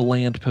the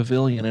Land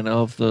Pavilion and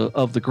of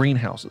the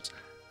greenhouses.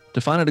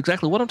 To find out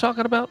exactly what I'm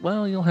talking about,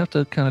 well, you'll have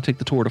to kind of take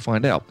the tour to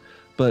find out.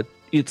 But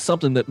it's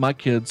something that my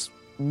kids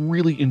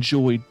really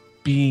enjoyed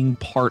being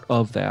part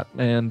of that.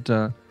 And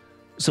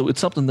so it's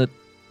something that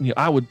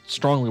I would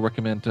strongly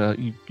recommend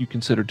you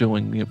consider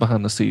doing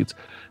behind the scenes.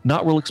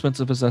 Not real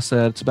expensive, as I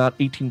said. It's about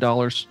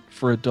 $18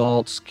 for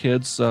adults.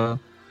 Kids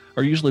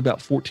are usually about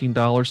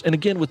 $14. And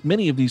again, with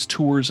many of these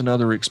tours and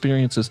other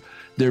experiences,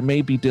 there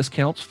may be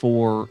discounts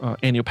for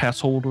annual pass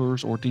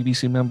holders or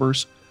DVC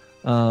members.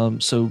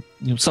 So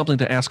something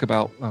to ask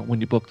about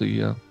when you book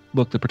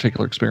the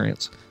particular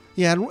experience.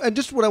 Yeah, and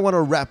just what I want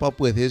to wrap up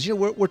with is,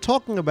 we're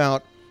talking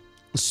about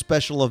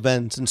special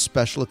events and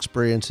special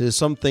experiences,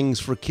 some things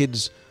for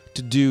kids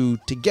to do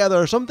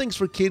together, some things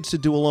for kids to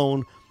do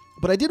alone.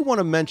 But I did want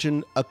to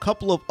mention a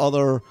couple of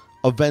other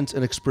events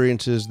and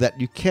experiences that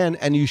you can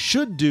and you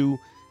should do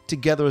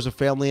together as a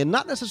family, and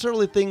not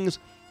necessarily things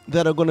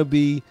that are going to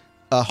be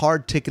a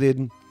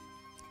hard-ticketed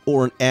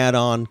or an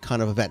add-on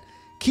kind of event.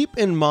 Keep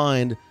in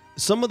mind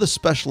some of the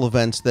special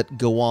events that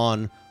go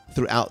on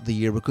throughout the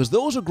year, because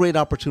those are great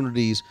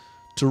opportunities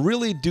to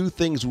really do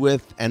things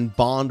with and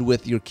bond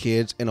with your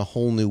kids in a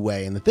whole new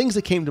way. And the things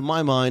that came to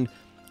my mind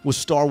was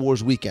Star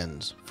Wars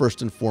weekends,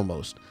 first and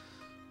foremost.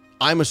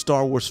 I'm a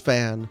Star Wars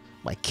fan.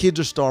 My kids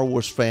are Star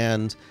Wars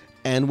fans.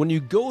 And when you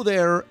go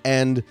there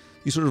and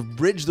you sort of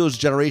bridge those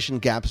generation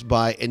gaps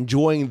by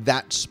enjoying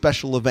that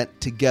special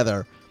event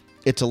together,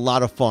 it's a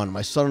lot of fun.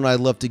 My son and I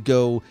love to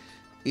go,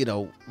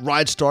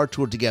 ride Star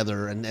Tour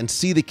together and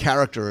see the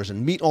characters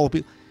and meet all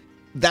the people.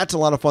 That's a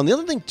lot of fun. The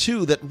other thing,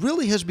 too, that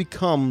really has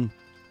become,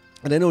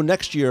 and I know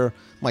next year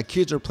my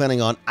kids are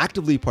planning on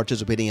actively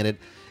participating in it,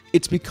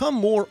 it's become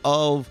more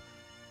of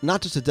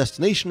not just a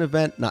destination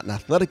event, not an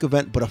athletic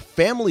event, but a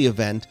family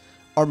event,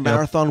 are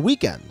marathon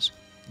weekends.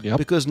 Yep.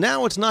 Because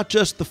now it's not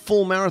just the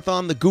full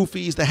marathon, the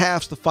goofies, the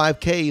halves, the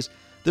 5Ks.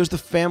 There's the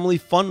family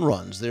fun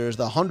runs. There's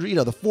the 100,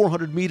 the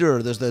 400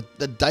 meter. There's the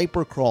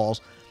diaper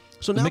crawls.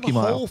 So now Mickey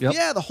Mile.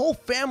 Yep. The whole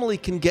family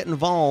can get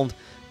involved.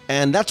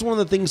 And that's one of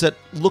the things that,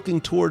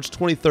 looking towards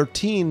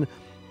 2013,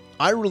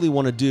 I really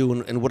want to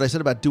do. And what I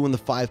said about doing the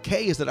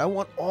 5K is that I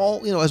want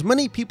as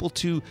many people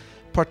to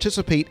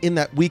participate in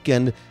that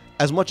weekend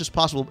as much as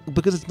possible,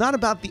 because it's not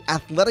about the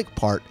athletic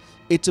part.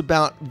 It's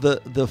about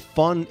the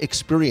fun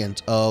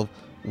experience of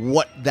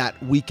what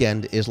that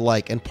weekend is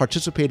like, and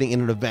participating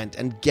in an event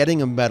and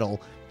getting a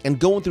medal and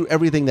going through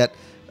everything that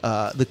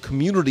the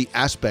community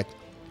aspect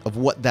of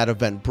what that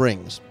event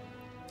brings.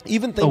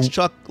 Even things,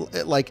 Chuck,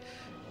 like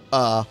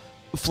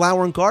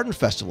flower and garden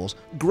festivals.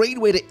 Great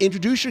way to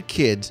introduce your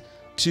kids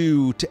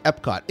to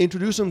Epcot.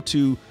 Introduce them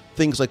to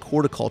things like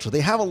horticulture. They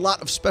have a lot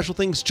of special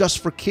things just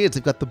for kids.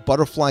 They've got the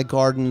butterfly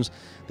gardens.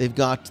 They've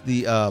got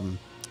the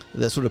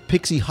sort of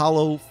Pixie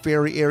Hollow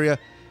fairy area.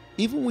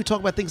 Even when we talk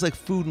about things like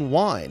food and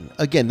wine,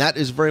 again, that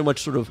is very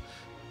much sort of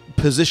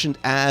positioned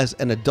as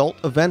an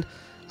adult event.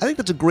 I think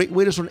that's a great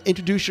way to sort of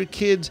introduce your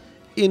kids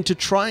into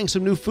trying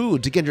some new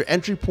foods. Again, your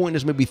entry point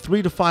is maybe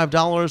 $3 to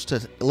 $5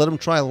 to let them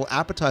try a little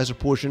appetizer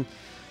portion.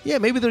 Yeah,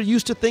 maybe they're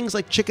used to things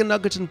like chicken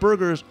nuggets and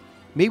burgers.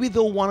 Maybe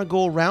they'll want to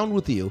go around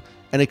with you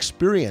and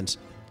experience,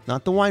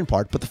 not the wine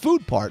part, but the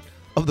food part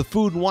of the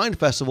Food and Wine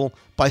Festival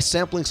by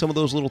sampling some of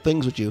those little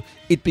things with you.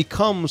 It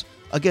becomes,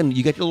 again,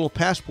 you get your little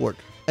passport,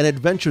 an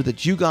adventure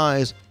that you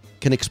guys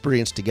can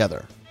experience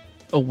together.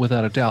 Oh,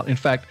 without a doubt. In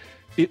fact,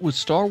 it was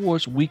Star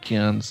Wars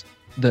weekends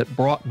that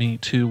brought me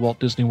to Walt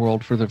Disney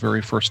World for the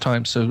very first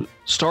time. So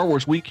Star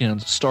Wars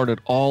weekends started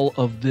all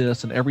of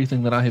this and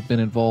everything that I have been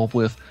involved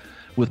with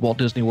Walt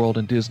Disney World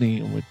and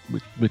Disney, and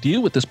with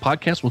you, with this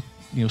podcast. With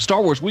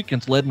Star Wars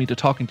weekends led me to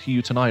talking to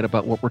you tonight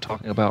about what we're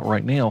talking about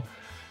right now.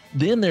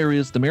 Then there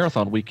is the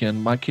marathon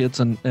weekend. My kids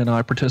and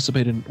I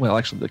participated,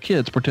 the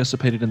kids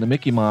participated in the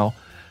Mickey Mile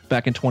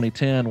back in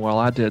 2010 while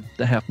I did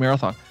the half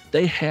marathon.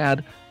 They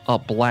had a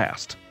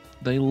blast.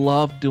 They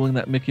loved doing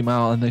that Mickey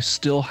Mile, and they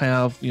still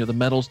have, the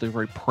medals they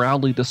very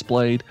proudly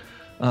displayed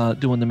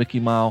doing the Mickey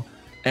Mile.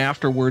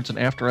 Afterwards, and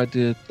after I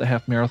did the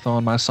half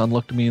marathon, my son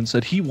looked at me and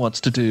said he wants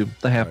to do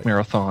the half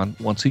marathon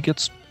once he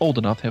gets old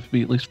enough. They have to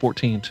be at least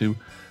 14 to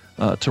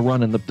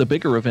run in the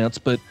bigger events.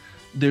 But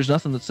there's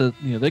nothing that says,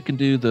 they can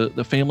do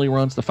the family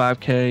runs, the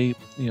 5K,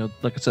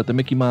 like I said, the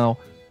Mickey Mile.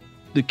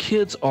 The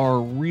kids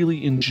are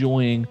really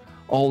enjoying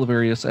all the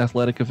various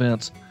athletic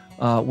events.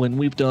 When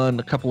we've done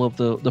a couple of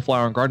the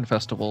flower and garden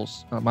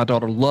festivals, my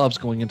daughter loves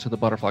going into the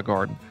butterfly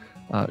garden.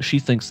 She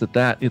thinks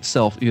that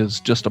itself is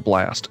just a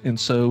blast. And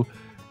so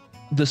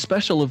the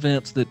special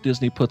events that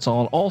Disney puts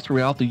on all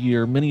throughout the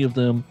year, many of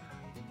them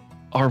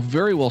are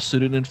very well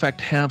suited, in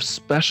fact, have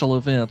special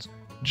events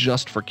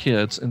just for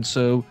kids. And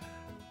so,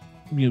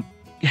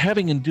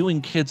 having and doing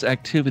kids'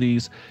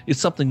 activities is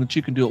something that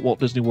you can do at Walt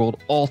Disney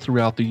World all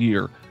throughout the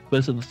year.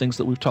 Both of the things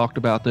that we've talked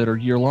about that are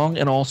year-long,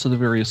 and also the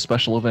various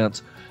special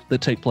events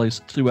that take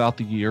place throughout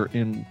the year.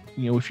 And,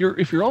 if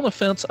you're on the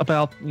fence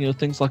about,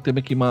 things like the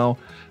Mickey Mile,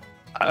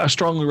 I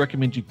strongly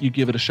recommend you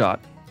give it a shot.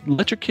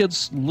 Let your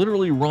kids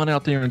literally run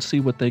out there and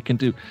see what they can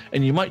do.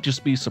 And you might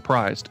just be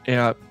surprised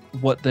at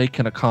what they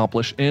can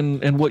accomplish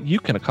and what you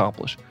can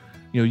accomplish.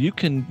 You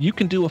can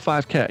do a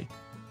 5K.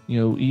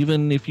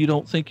 Even if you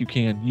don't think you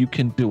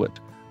can do it.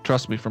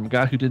 Trust me, from a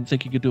guy who didn't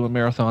think he could do a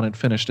marathon and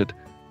finished it,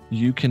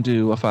 you can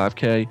do a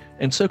 5K,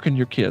 and so can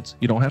your kids.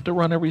 You don't have to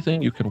run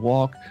everything. You can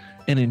walk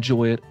and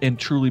enjoy it and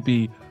truly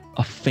be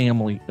a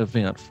family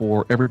event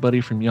for everybody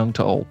from young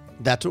to old.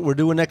 That's what we're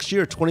doing next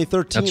year,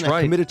 2013. That's I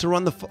right. committed to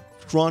run,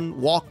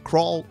 walk,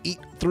 crawl, eat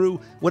through,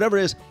 whatever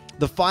it is,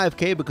 the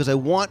 5K, because I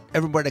want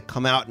everybody to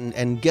come out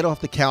and get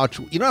off the couch.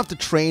 You don't have to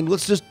train.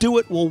 Let's just do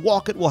it. We'll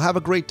walk it. We'll have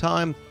a great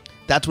time.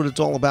 That's what it's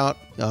all about.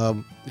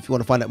 If you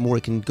want to find out more,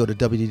 you can go to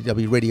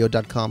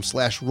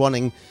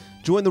wdwradio.com/running.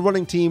 Join the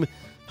running team.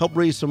 Help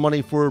raise some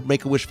money for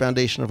Make-A-Wish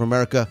Foundation of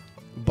America.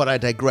 But I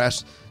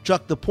digress.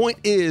 Chuck, the point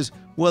is,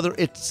 whether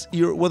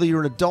you're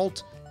an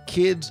adult,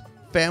 kids,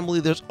 family,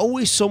 there's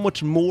always so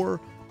much more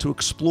to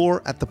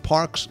explore at the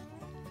parks.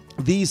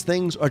 These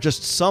things are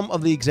just some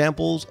of the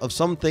examples of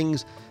some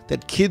things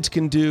that kids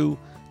can do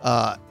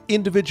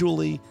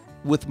individually,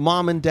 with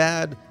mom and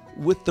dad,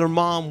 with their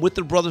mom, with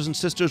their brothers and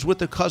sisters, with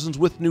their cousins,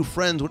 with new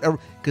friends, whatever,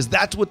 because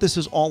that's what this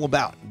is all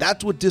about.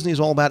 That's what Disney is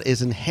all about,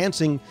 is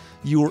enhancing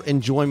your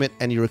enjoyment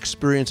and your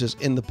experiences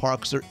in the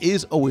parks. There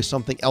is always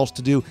something else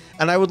to do.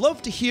 And I would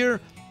love to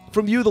hear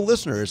from you, the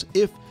listeners,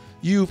 if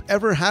you've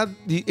ever had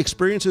the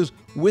experiences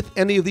with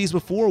any of these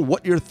before,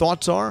 what your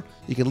thoughts are.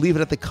 You can leave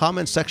it at the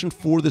comments section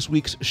for this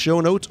week's show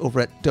notes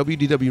over at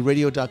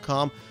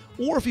WDWradio.com.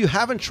 Or if you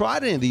haven't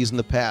tried any of these in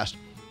the past,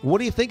 what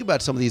do you think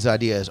about some of these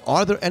ideas?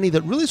 Are there any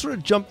that really sort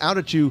of jump out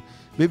at you?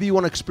 Maybe you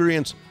want to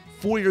experience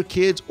for your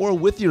kids or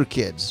with your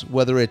kids,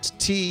 whether it's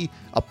tea,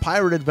 a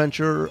pirate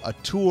adventure, a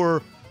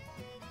tour,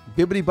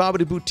 Bibbidi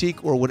Bobbidi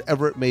Boutique, or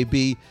whatever it may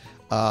be.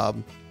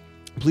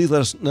 Please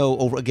let us know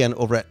over at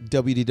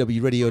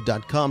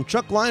WDWradio.com.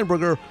 Chuck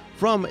Lionberger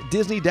from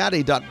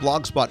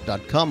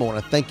DisneyDaddy.blogspot.com. I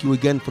want to thank you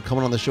again for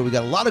coming on the show. We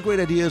got a lot of great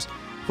ideas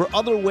for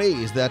other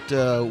ways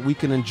that we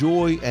can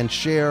enjoy and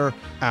share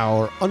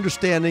our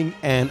understanding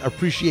and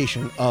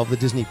appreciation of the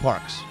Disney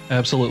parks.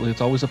 Absolutely.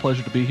 It's always a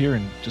pleasure to be here.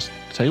 And just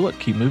tell you what,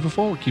 keep moving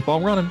forward. Keep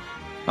on running.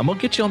 I'm going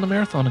to get you on the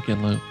marathon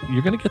again, Lou.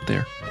 You're going to get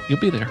there.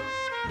 You'll be there.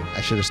 I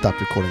should have stopped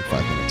recording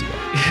 5 minutes ago.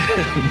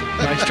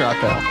 Nice try,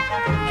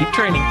 pal. Keep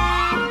training.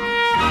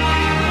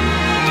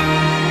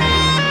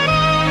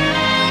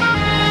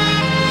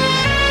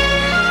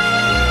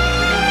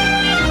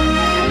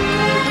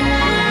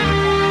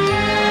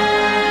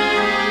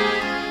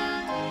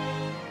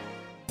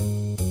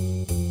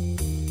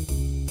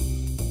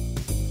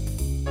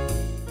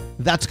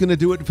 That's going to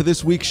do it for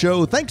this week's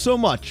show. Thanks so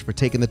much for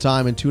taking the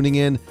time and tuning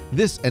in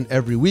this and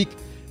every week.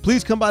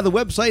 Please come by the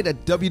website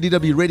at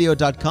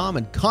WDWradio.com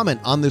and comment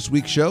on this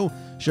week's show.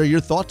 Share your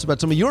thoughts about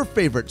some of your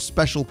favorite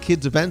special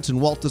kids events in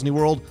Walt Disney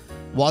World.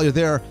 While you're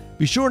there,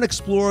 be sure and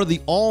explore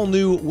the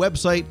all-new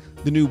website,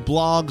 the new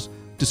blogs,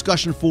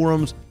 discussion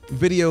forums,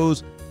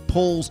 videos,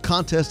 polls,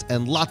 contests,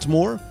 and lots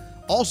more.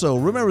 Also,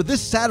 remember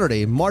this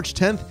Saturday, March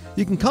 10th,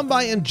 you can come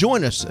by and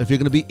join us if you're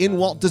going to be in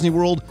Walt Disney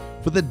World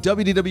for the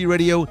WDW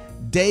Radio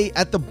Day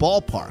at the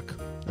Ballpark.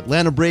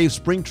 Atlanta Braves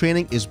spring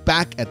training is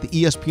back at the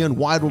ESPN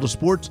Wide World of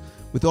Sports.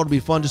 We thought it'd be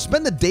fun to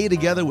spend the day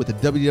together with the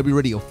WDW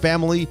Radio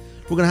family.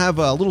 We're going to have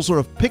a little sort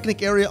of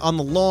picnic area on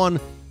the lawn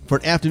for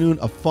an afternoon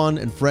of fun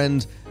and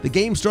friends. The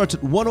game starts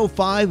at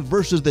 1:05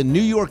 versus the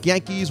New York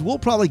Yankees. We'll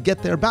probably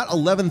get there about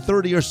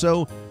 11:30 or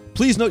so.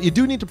 Please note, you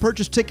do need to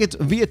purchase tickets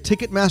via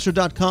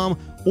Ticketmaster.com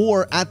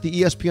or at the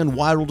ESPN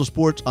Wide World of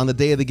Sports on the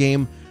day of the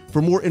game.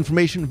 For more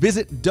information,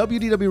 visit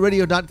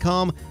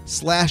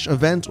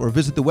WDWradio.com/events or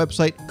visit the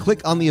website,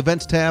 click on the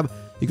events tab.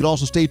 You can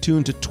also stay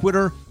tuned to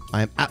Twitter.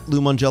 I am at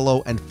Lou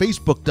Mongello, and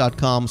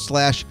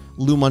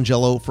Facebook.com/Lou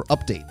Mongello for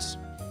updates.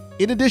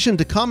 In addition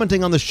to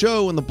commenting on the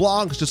show and the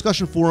blogs,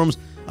 discussion forums,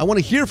 I want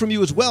to hear from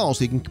you as well,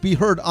 so you can be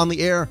heard on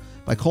the air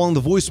by calling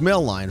the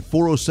voicemail line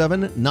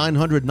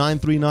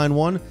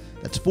 407-900-9391.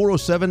 That's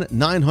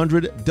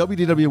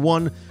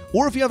 407-900-WDW1.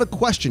 Or if you have a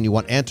question you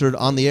want answered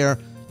on the air,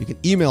 you can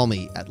email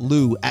me at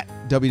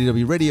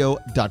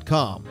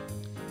lou@wdwradio.com.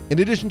 In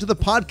addition to the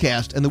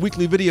podcast and the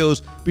weekly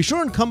videos, be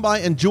sure and come by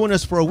and join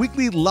us for a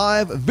weekly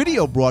live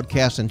video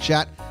broadcast and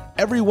chat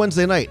every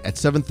Wednesday night at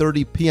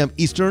 7:30 p.m.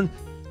 Eastern.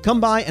 Come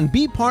by and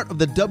be part of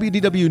the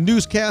WDW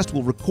newscast.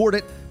 We'll record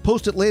it,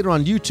 post it later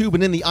on YouTube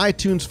and in the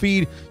iTunes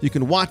feed. You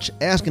can watch,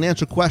 ask, and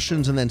answer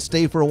questions, and then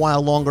stay for a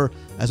while longer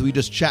as we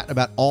just chat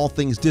about all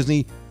things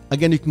Disney.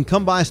 Again, you can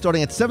come by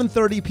starting at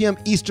 7:30 p.m.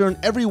 Eastern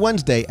every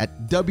Wednesday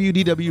at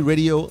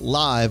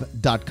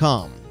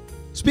WDWRadioLive.com.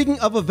 Speaking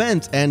of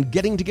events and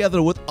getting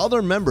together with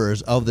other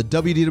members of the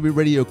WDW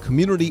Radio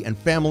community and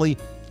family,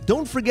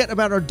 don't forget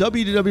about our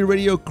WDW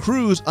Radio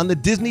cruise on the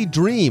Disney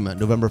Dream,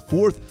 November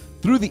 4th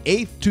through the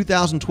 8th,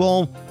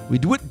 2012. We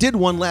did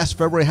one last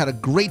February, had a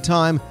great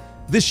time.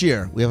 This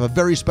year, we have a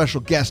very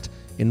special guest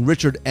in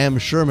Richard M.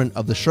 Sherman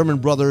of the Sherman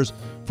Brothers.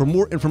 For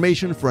more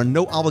information, for a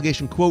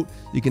no-obligation quote,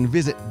 you can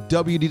visit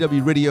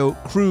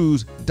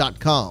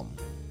WDWRadioCruise.com.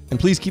 And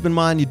please keep in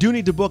mind, you do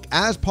need to book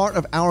as part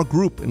of our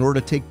group in order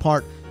to take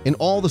part in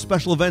all the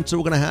special events that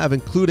we're going to have,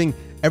 including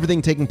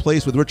everything taking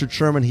place with Richard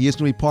Sherman. He is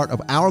going to be part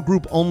of our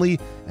group only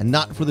and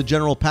not for the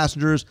general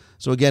passengers.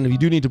 So again, if you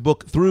do need to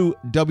book through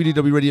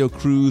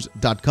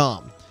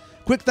WDWRadioCruise.com.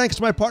 Quick thanks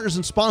to my partners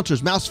and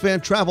sponsors, Mouse Fan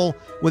Travel.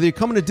 Whether you're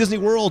coming to Disney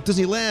World,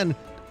 Disneyland,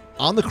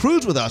 on the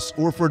cruise with us,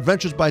 or for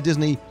Adventures by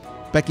Disney,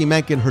 Becky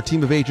Menken, her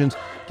team of agents,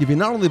 give you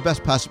not only the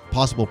best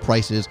possible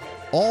prices,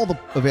 all the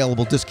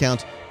available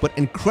discounts, but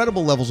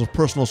incredible levels of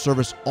personal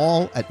service,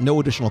 all at no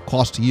additional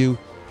cost to you.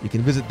 You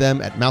can visit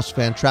them at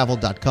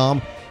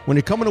mousefantravel.com. When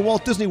you're coming to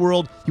Walt Disney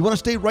World, you want to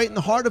stay right in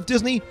the heart of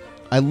Disney?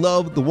 I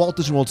love the Walt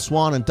Disney World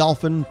Swan and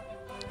Dolphin,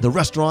 the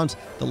restaurants,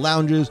 the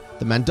lounges,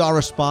 the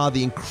Mandara Spa,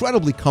 the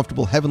incredibly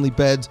comfortable Heavenly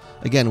Beds.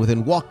 Again,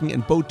 within walking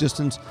and boat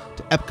distance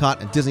to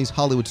Epcot and Disney's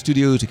Hollywood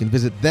Studios. You can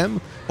visit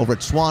them over at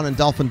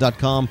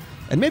swananddolphin.com.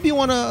 And maybe you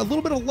want a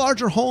little bit of a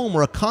larger home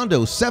or a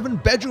condo,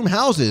 7-bedroom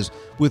houses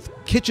with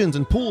kitchens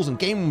and pools and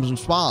game rooms and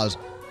spas.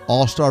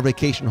 All-Star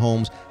Vacation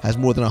Homes has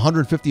more than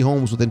 150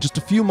 homes within just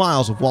a few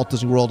miles of Walt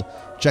Disney World.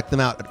 Check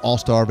them out at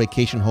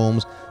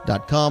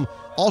allstarvacationhomes.com.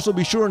 Also,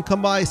 be sure and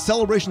come by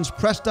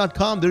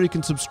celebrationspress.com. There you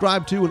can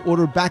subscribe to and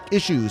order back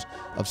issues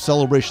of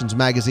Celebrations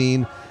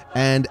magazine.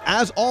 And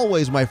as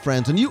always, my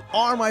friends, and you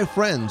are my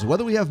friends,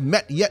 whether we have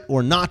met yet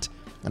or not,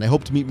 and I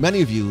hope to meet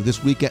many of you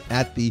this weekend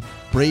at the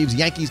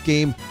Braves-Yankees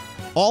game,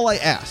 all I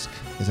ask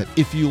is that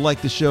if you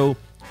like the show,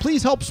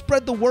 please help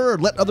spread the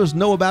word. Let others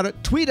know about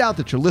it. Tweet out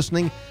that you're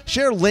listening.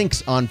 Share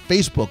links on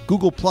Facebook,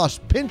 Google+,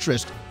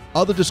 Pinterest,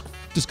 other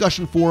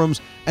discussion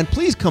forums, and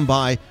please come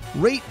by,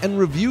 rate and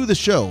review the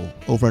show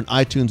over on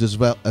iTunes as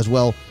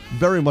well.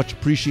 Very much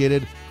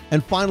appreciated.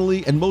 And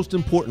finally, and most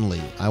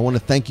importantly, I want to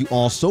thank you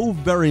all so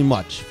very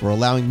much for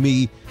allowing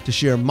me to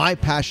share my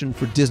passion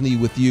for Disney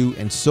with you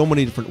in so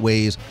many different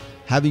ways.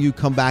 Having you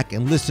come back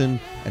and listen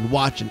and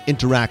watch and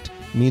interact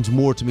means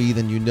more to me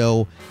than you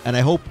know. And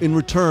I hope in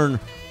return,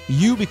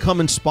 you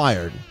become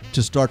inspired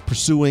to start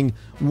pursuing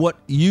what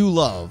you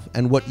love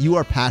and what you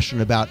are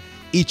passionate about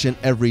each and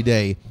every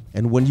day.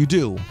 And when you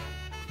do,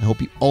 I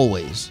hope you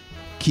always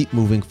keep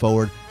moving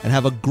forward and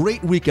have a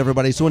great week,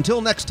 everybody. So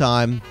until next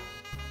time,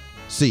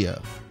 see ya.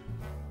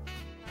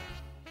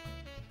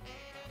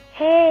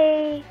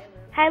 Hey.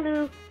 Hi,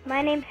 Lou.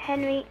 My name's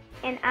Henry,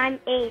 and I'm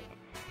 8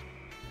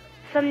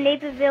 from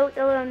Naperville,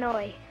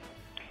 Illinois.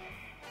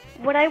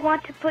 What I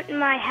want to put in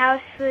my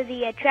house for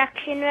the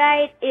attraction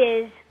ride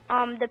is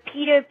the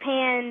Peter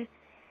Pan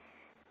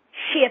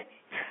ship.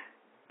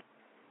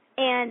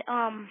 And,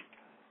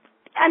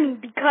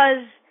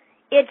 because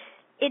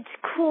it's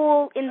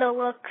cool in the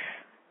looks.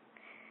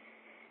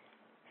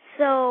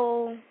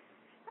 So,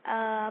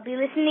 I'll be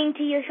listening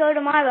to your show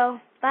tomorrow.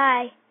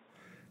 Bye.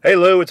 Hey,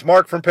 Lou, it's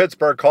Mark from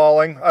Pittsburgh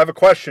calling. I have a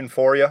question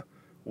for you.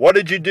 What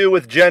did you do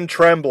with Jen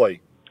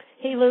Tremblay?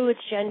 Hey, Lou, it's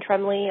Jen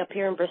Tremblay up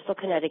here in Bristol,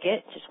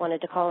 Connecticut. Just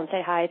wanted to call and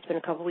say hi. It's been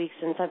a couple weeks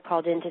since I've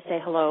called in to say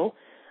hello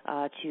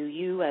to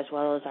you as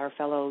well as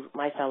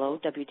my fellow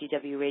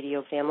WDW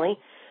radio family.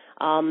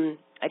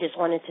 I just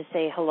wanted to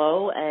say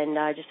hello, and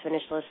I just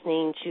finished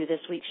listening to this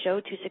week's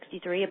show,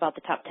 263, about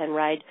the top 10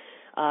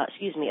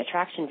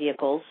 attraction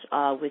vehicles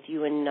with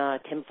you and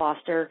Tim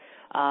Foster.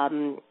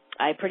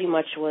 I pretty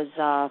much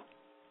was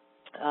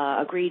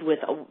agreed with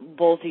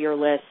both of your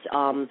lists.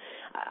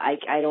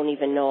 I don't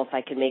even know if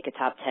I could make a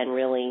top 10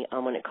 really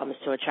when it comes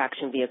to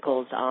attraction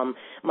vehicles.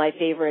 My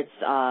favorites,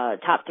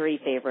 top 3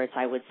 favorites,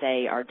 I would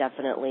say, are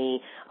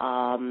definitely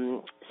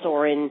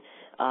Soarin',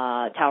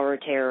 Tower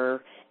of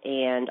Terror,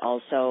 and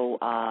also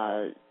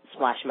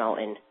Splash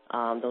Mountain.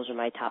 Those are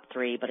my top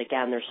 3. But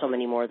again, there's so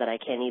many more that I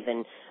can't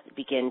even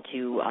begin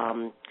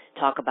to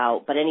talk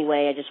about. But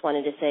anyway, I just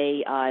wanted to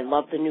say I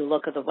love the new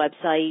look of the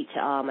website.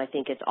 I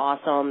think it's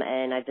awesome,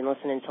 and I've been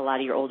listening to a lot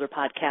of your older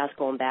podcasts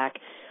going back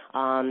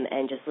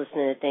and just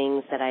listening to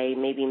things that I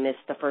maybe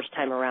missed the first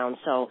time around.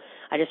 So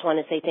I just want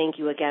to say thank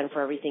you again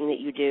for everything that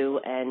you do,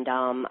 and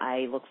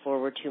I look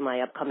forward to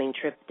my upcoming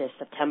trip this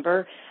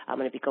September. I'm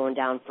going to be going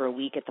down for a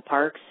week at the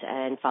parks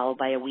and followed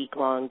by a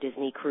week-long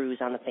Disney cruise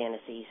on the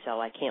Fantasy,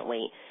 so I can't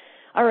wait.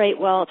 All right,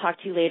 well, I'll talk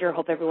to you later.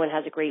 Hope everyone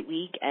has a great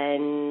week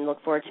and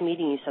look forward to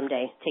meeting you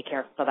someday. Take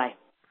care. Bye-bye.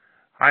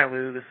 Hi,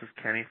 Lou. This is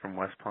Kenny from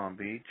West Palm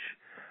Beach.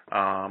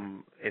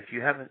 If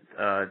you haven't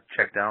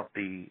checked out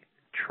the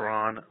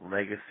Tron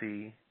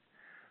Legacy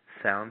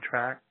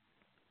soundtrack,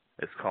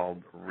 it's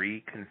called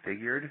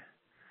Reconfigured.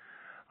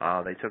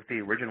 They took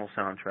the original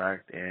soundtrack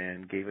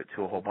and gave it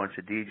to a whole bunch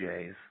of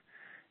DJs,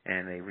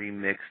 and they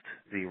remixed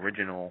the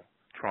original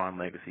Tron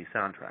Legacy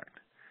soundtrack.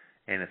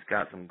 And it's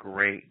got some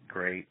great,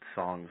 great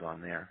songs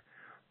on there.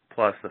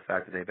 Plus the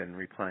fact that they've been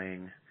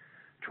replaying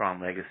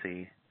Tron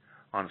Legacy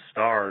on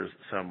Stars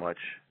so much,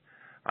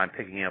 I'm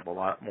picking up a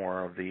lot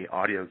more of the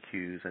audio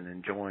cues and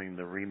enjoying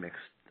the remix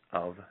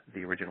of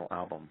the original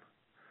album.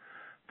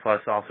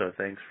 Plus also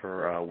thanks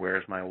for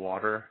Where's My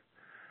Water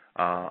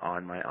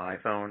on my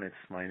iPhone. It's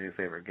my new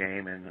favorite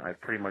game, and I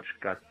pretty much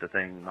got the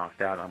thing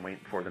knocked out. I'm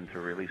waiting for them to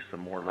release some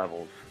more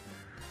levels.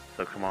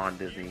 So come on,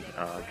 Disney,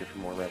 get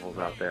some more levels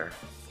out there.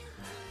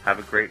 Have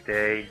a great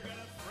day.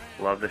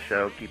 Love the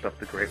show. Keep up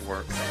the great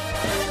work.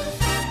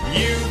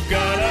 You've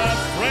got a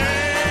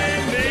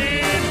friend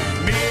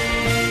in me.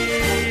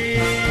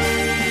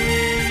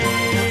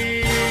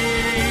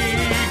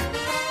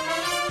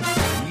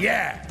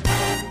 Yeah.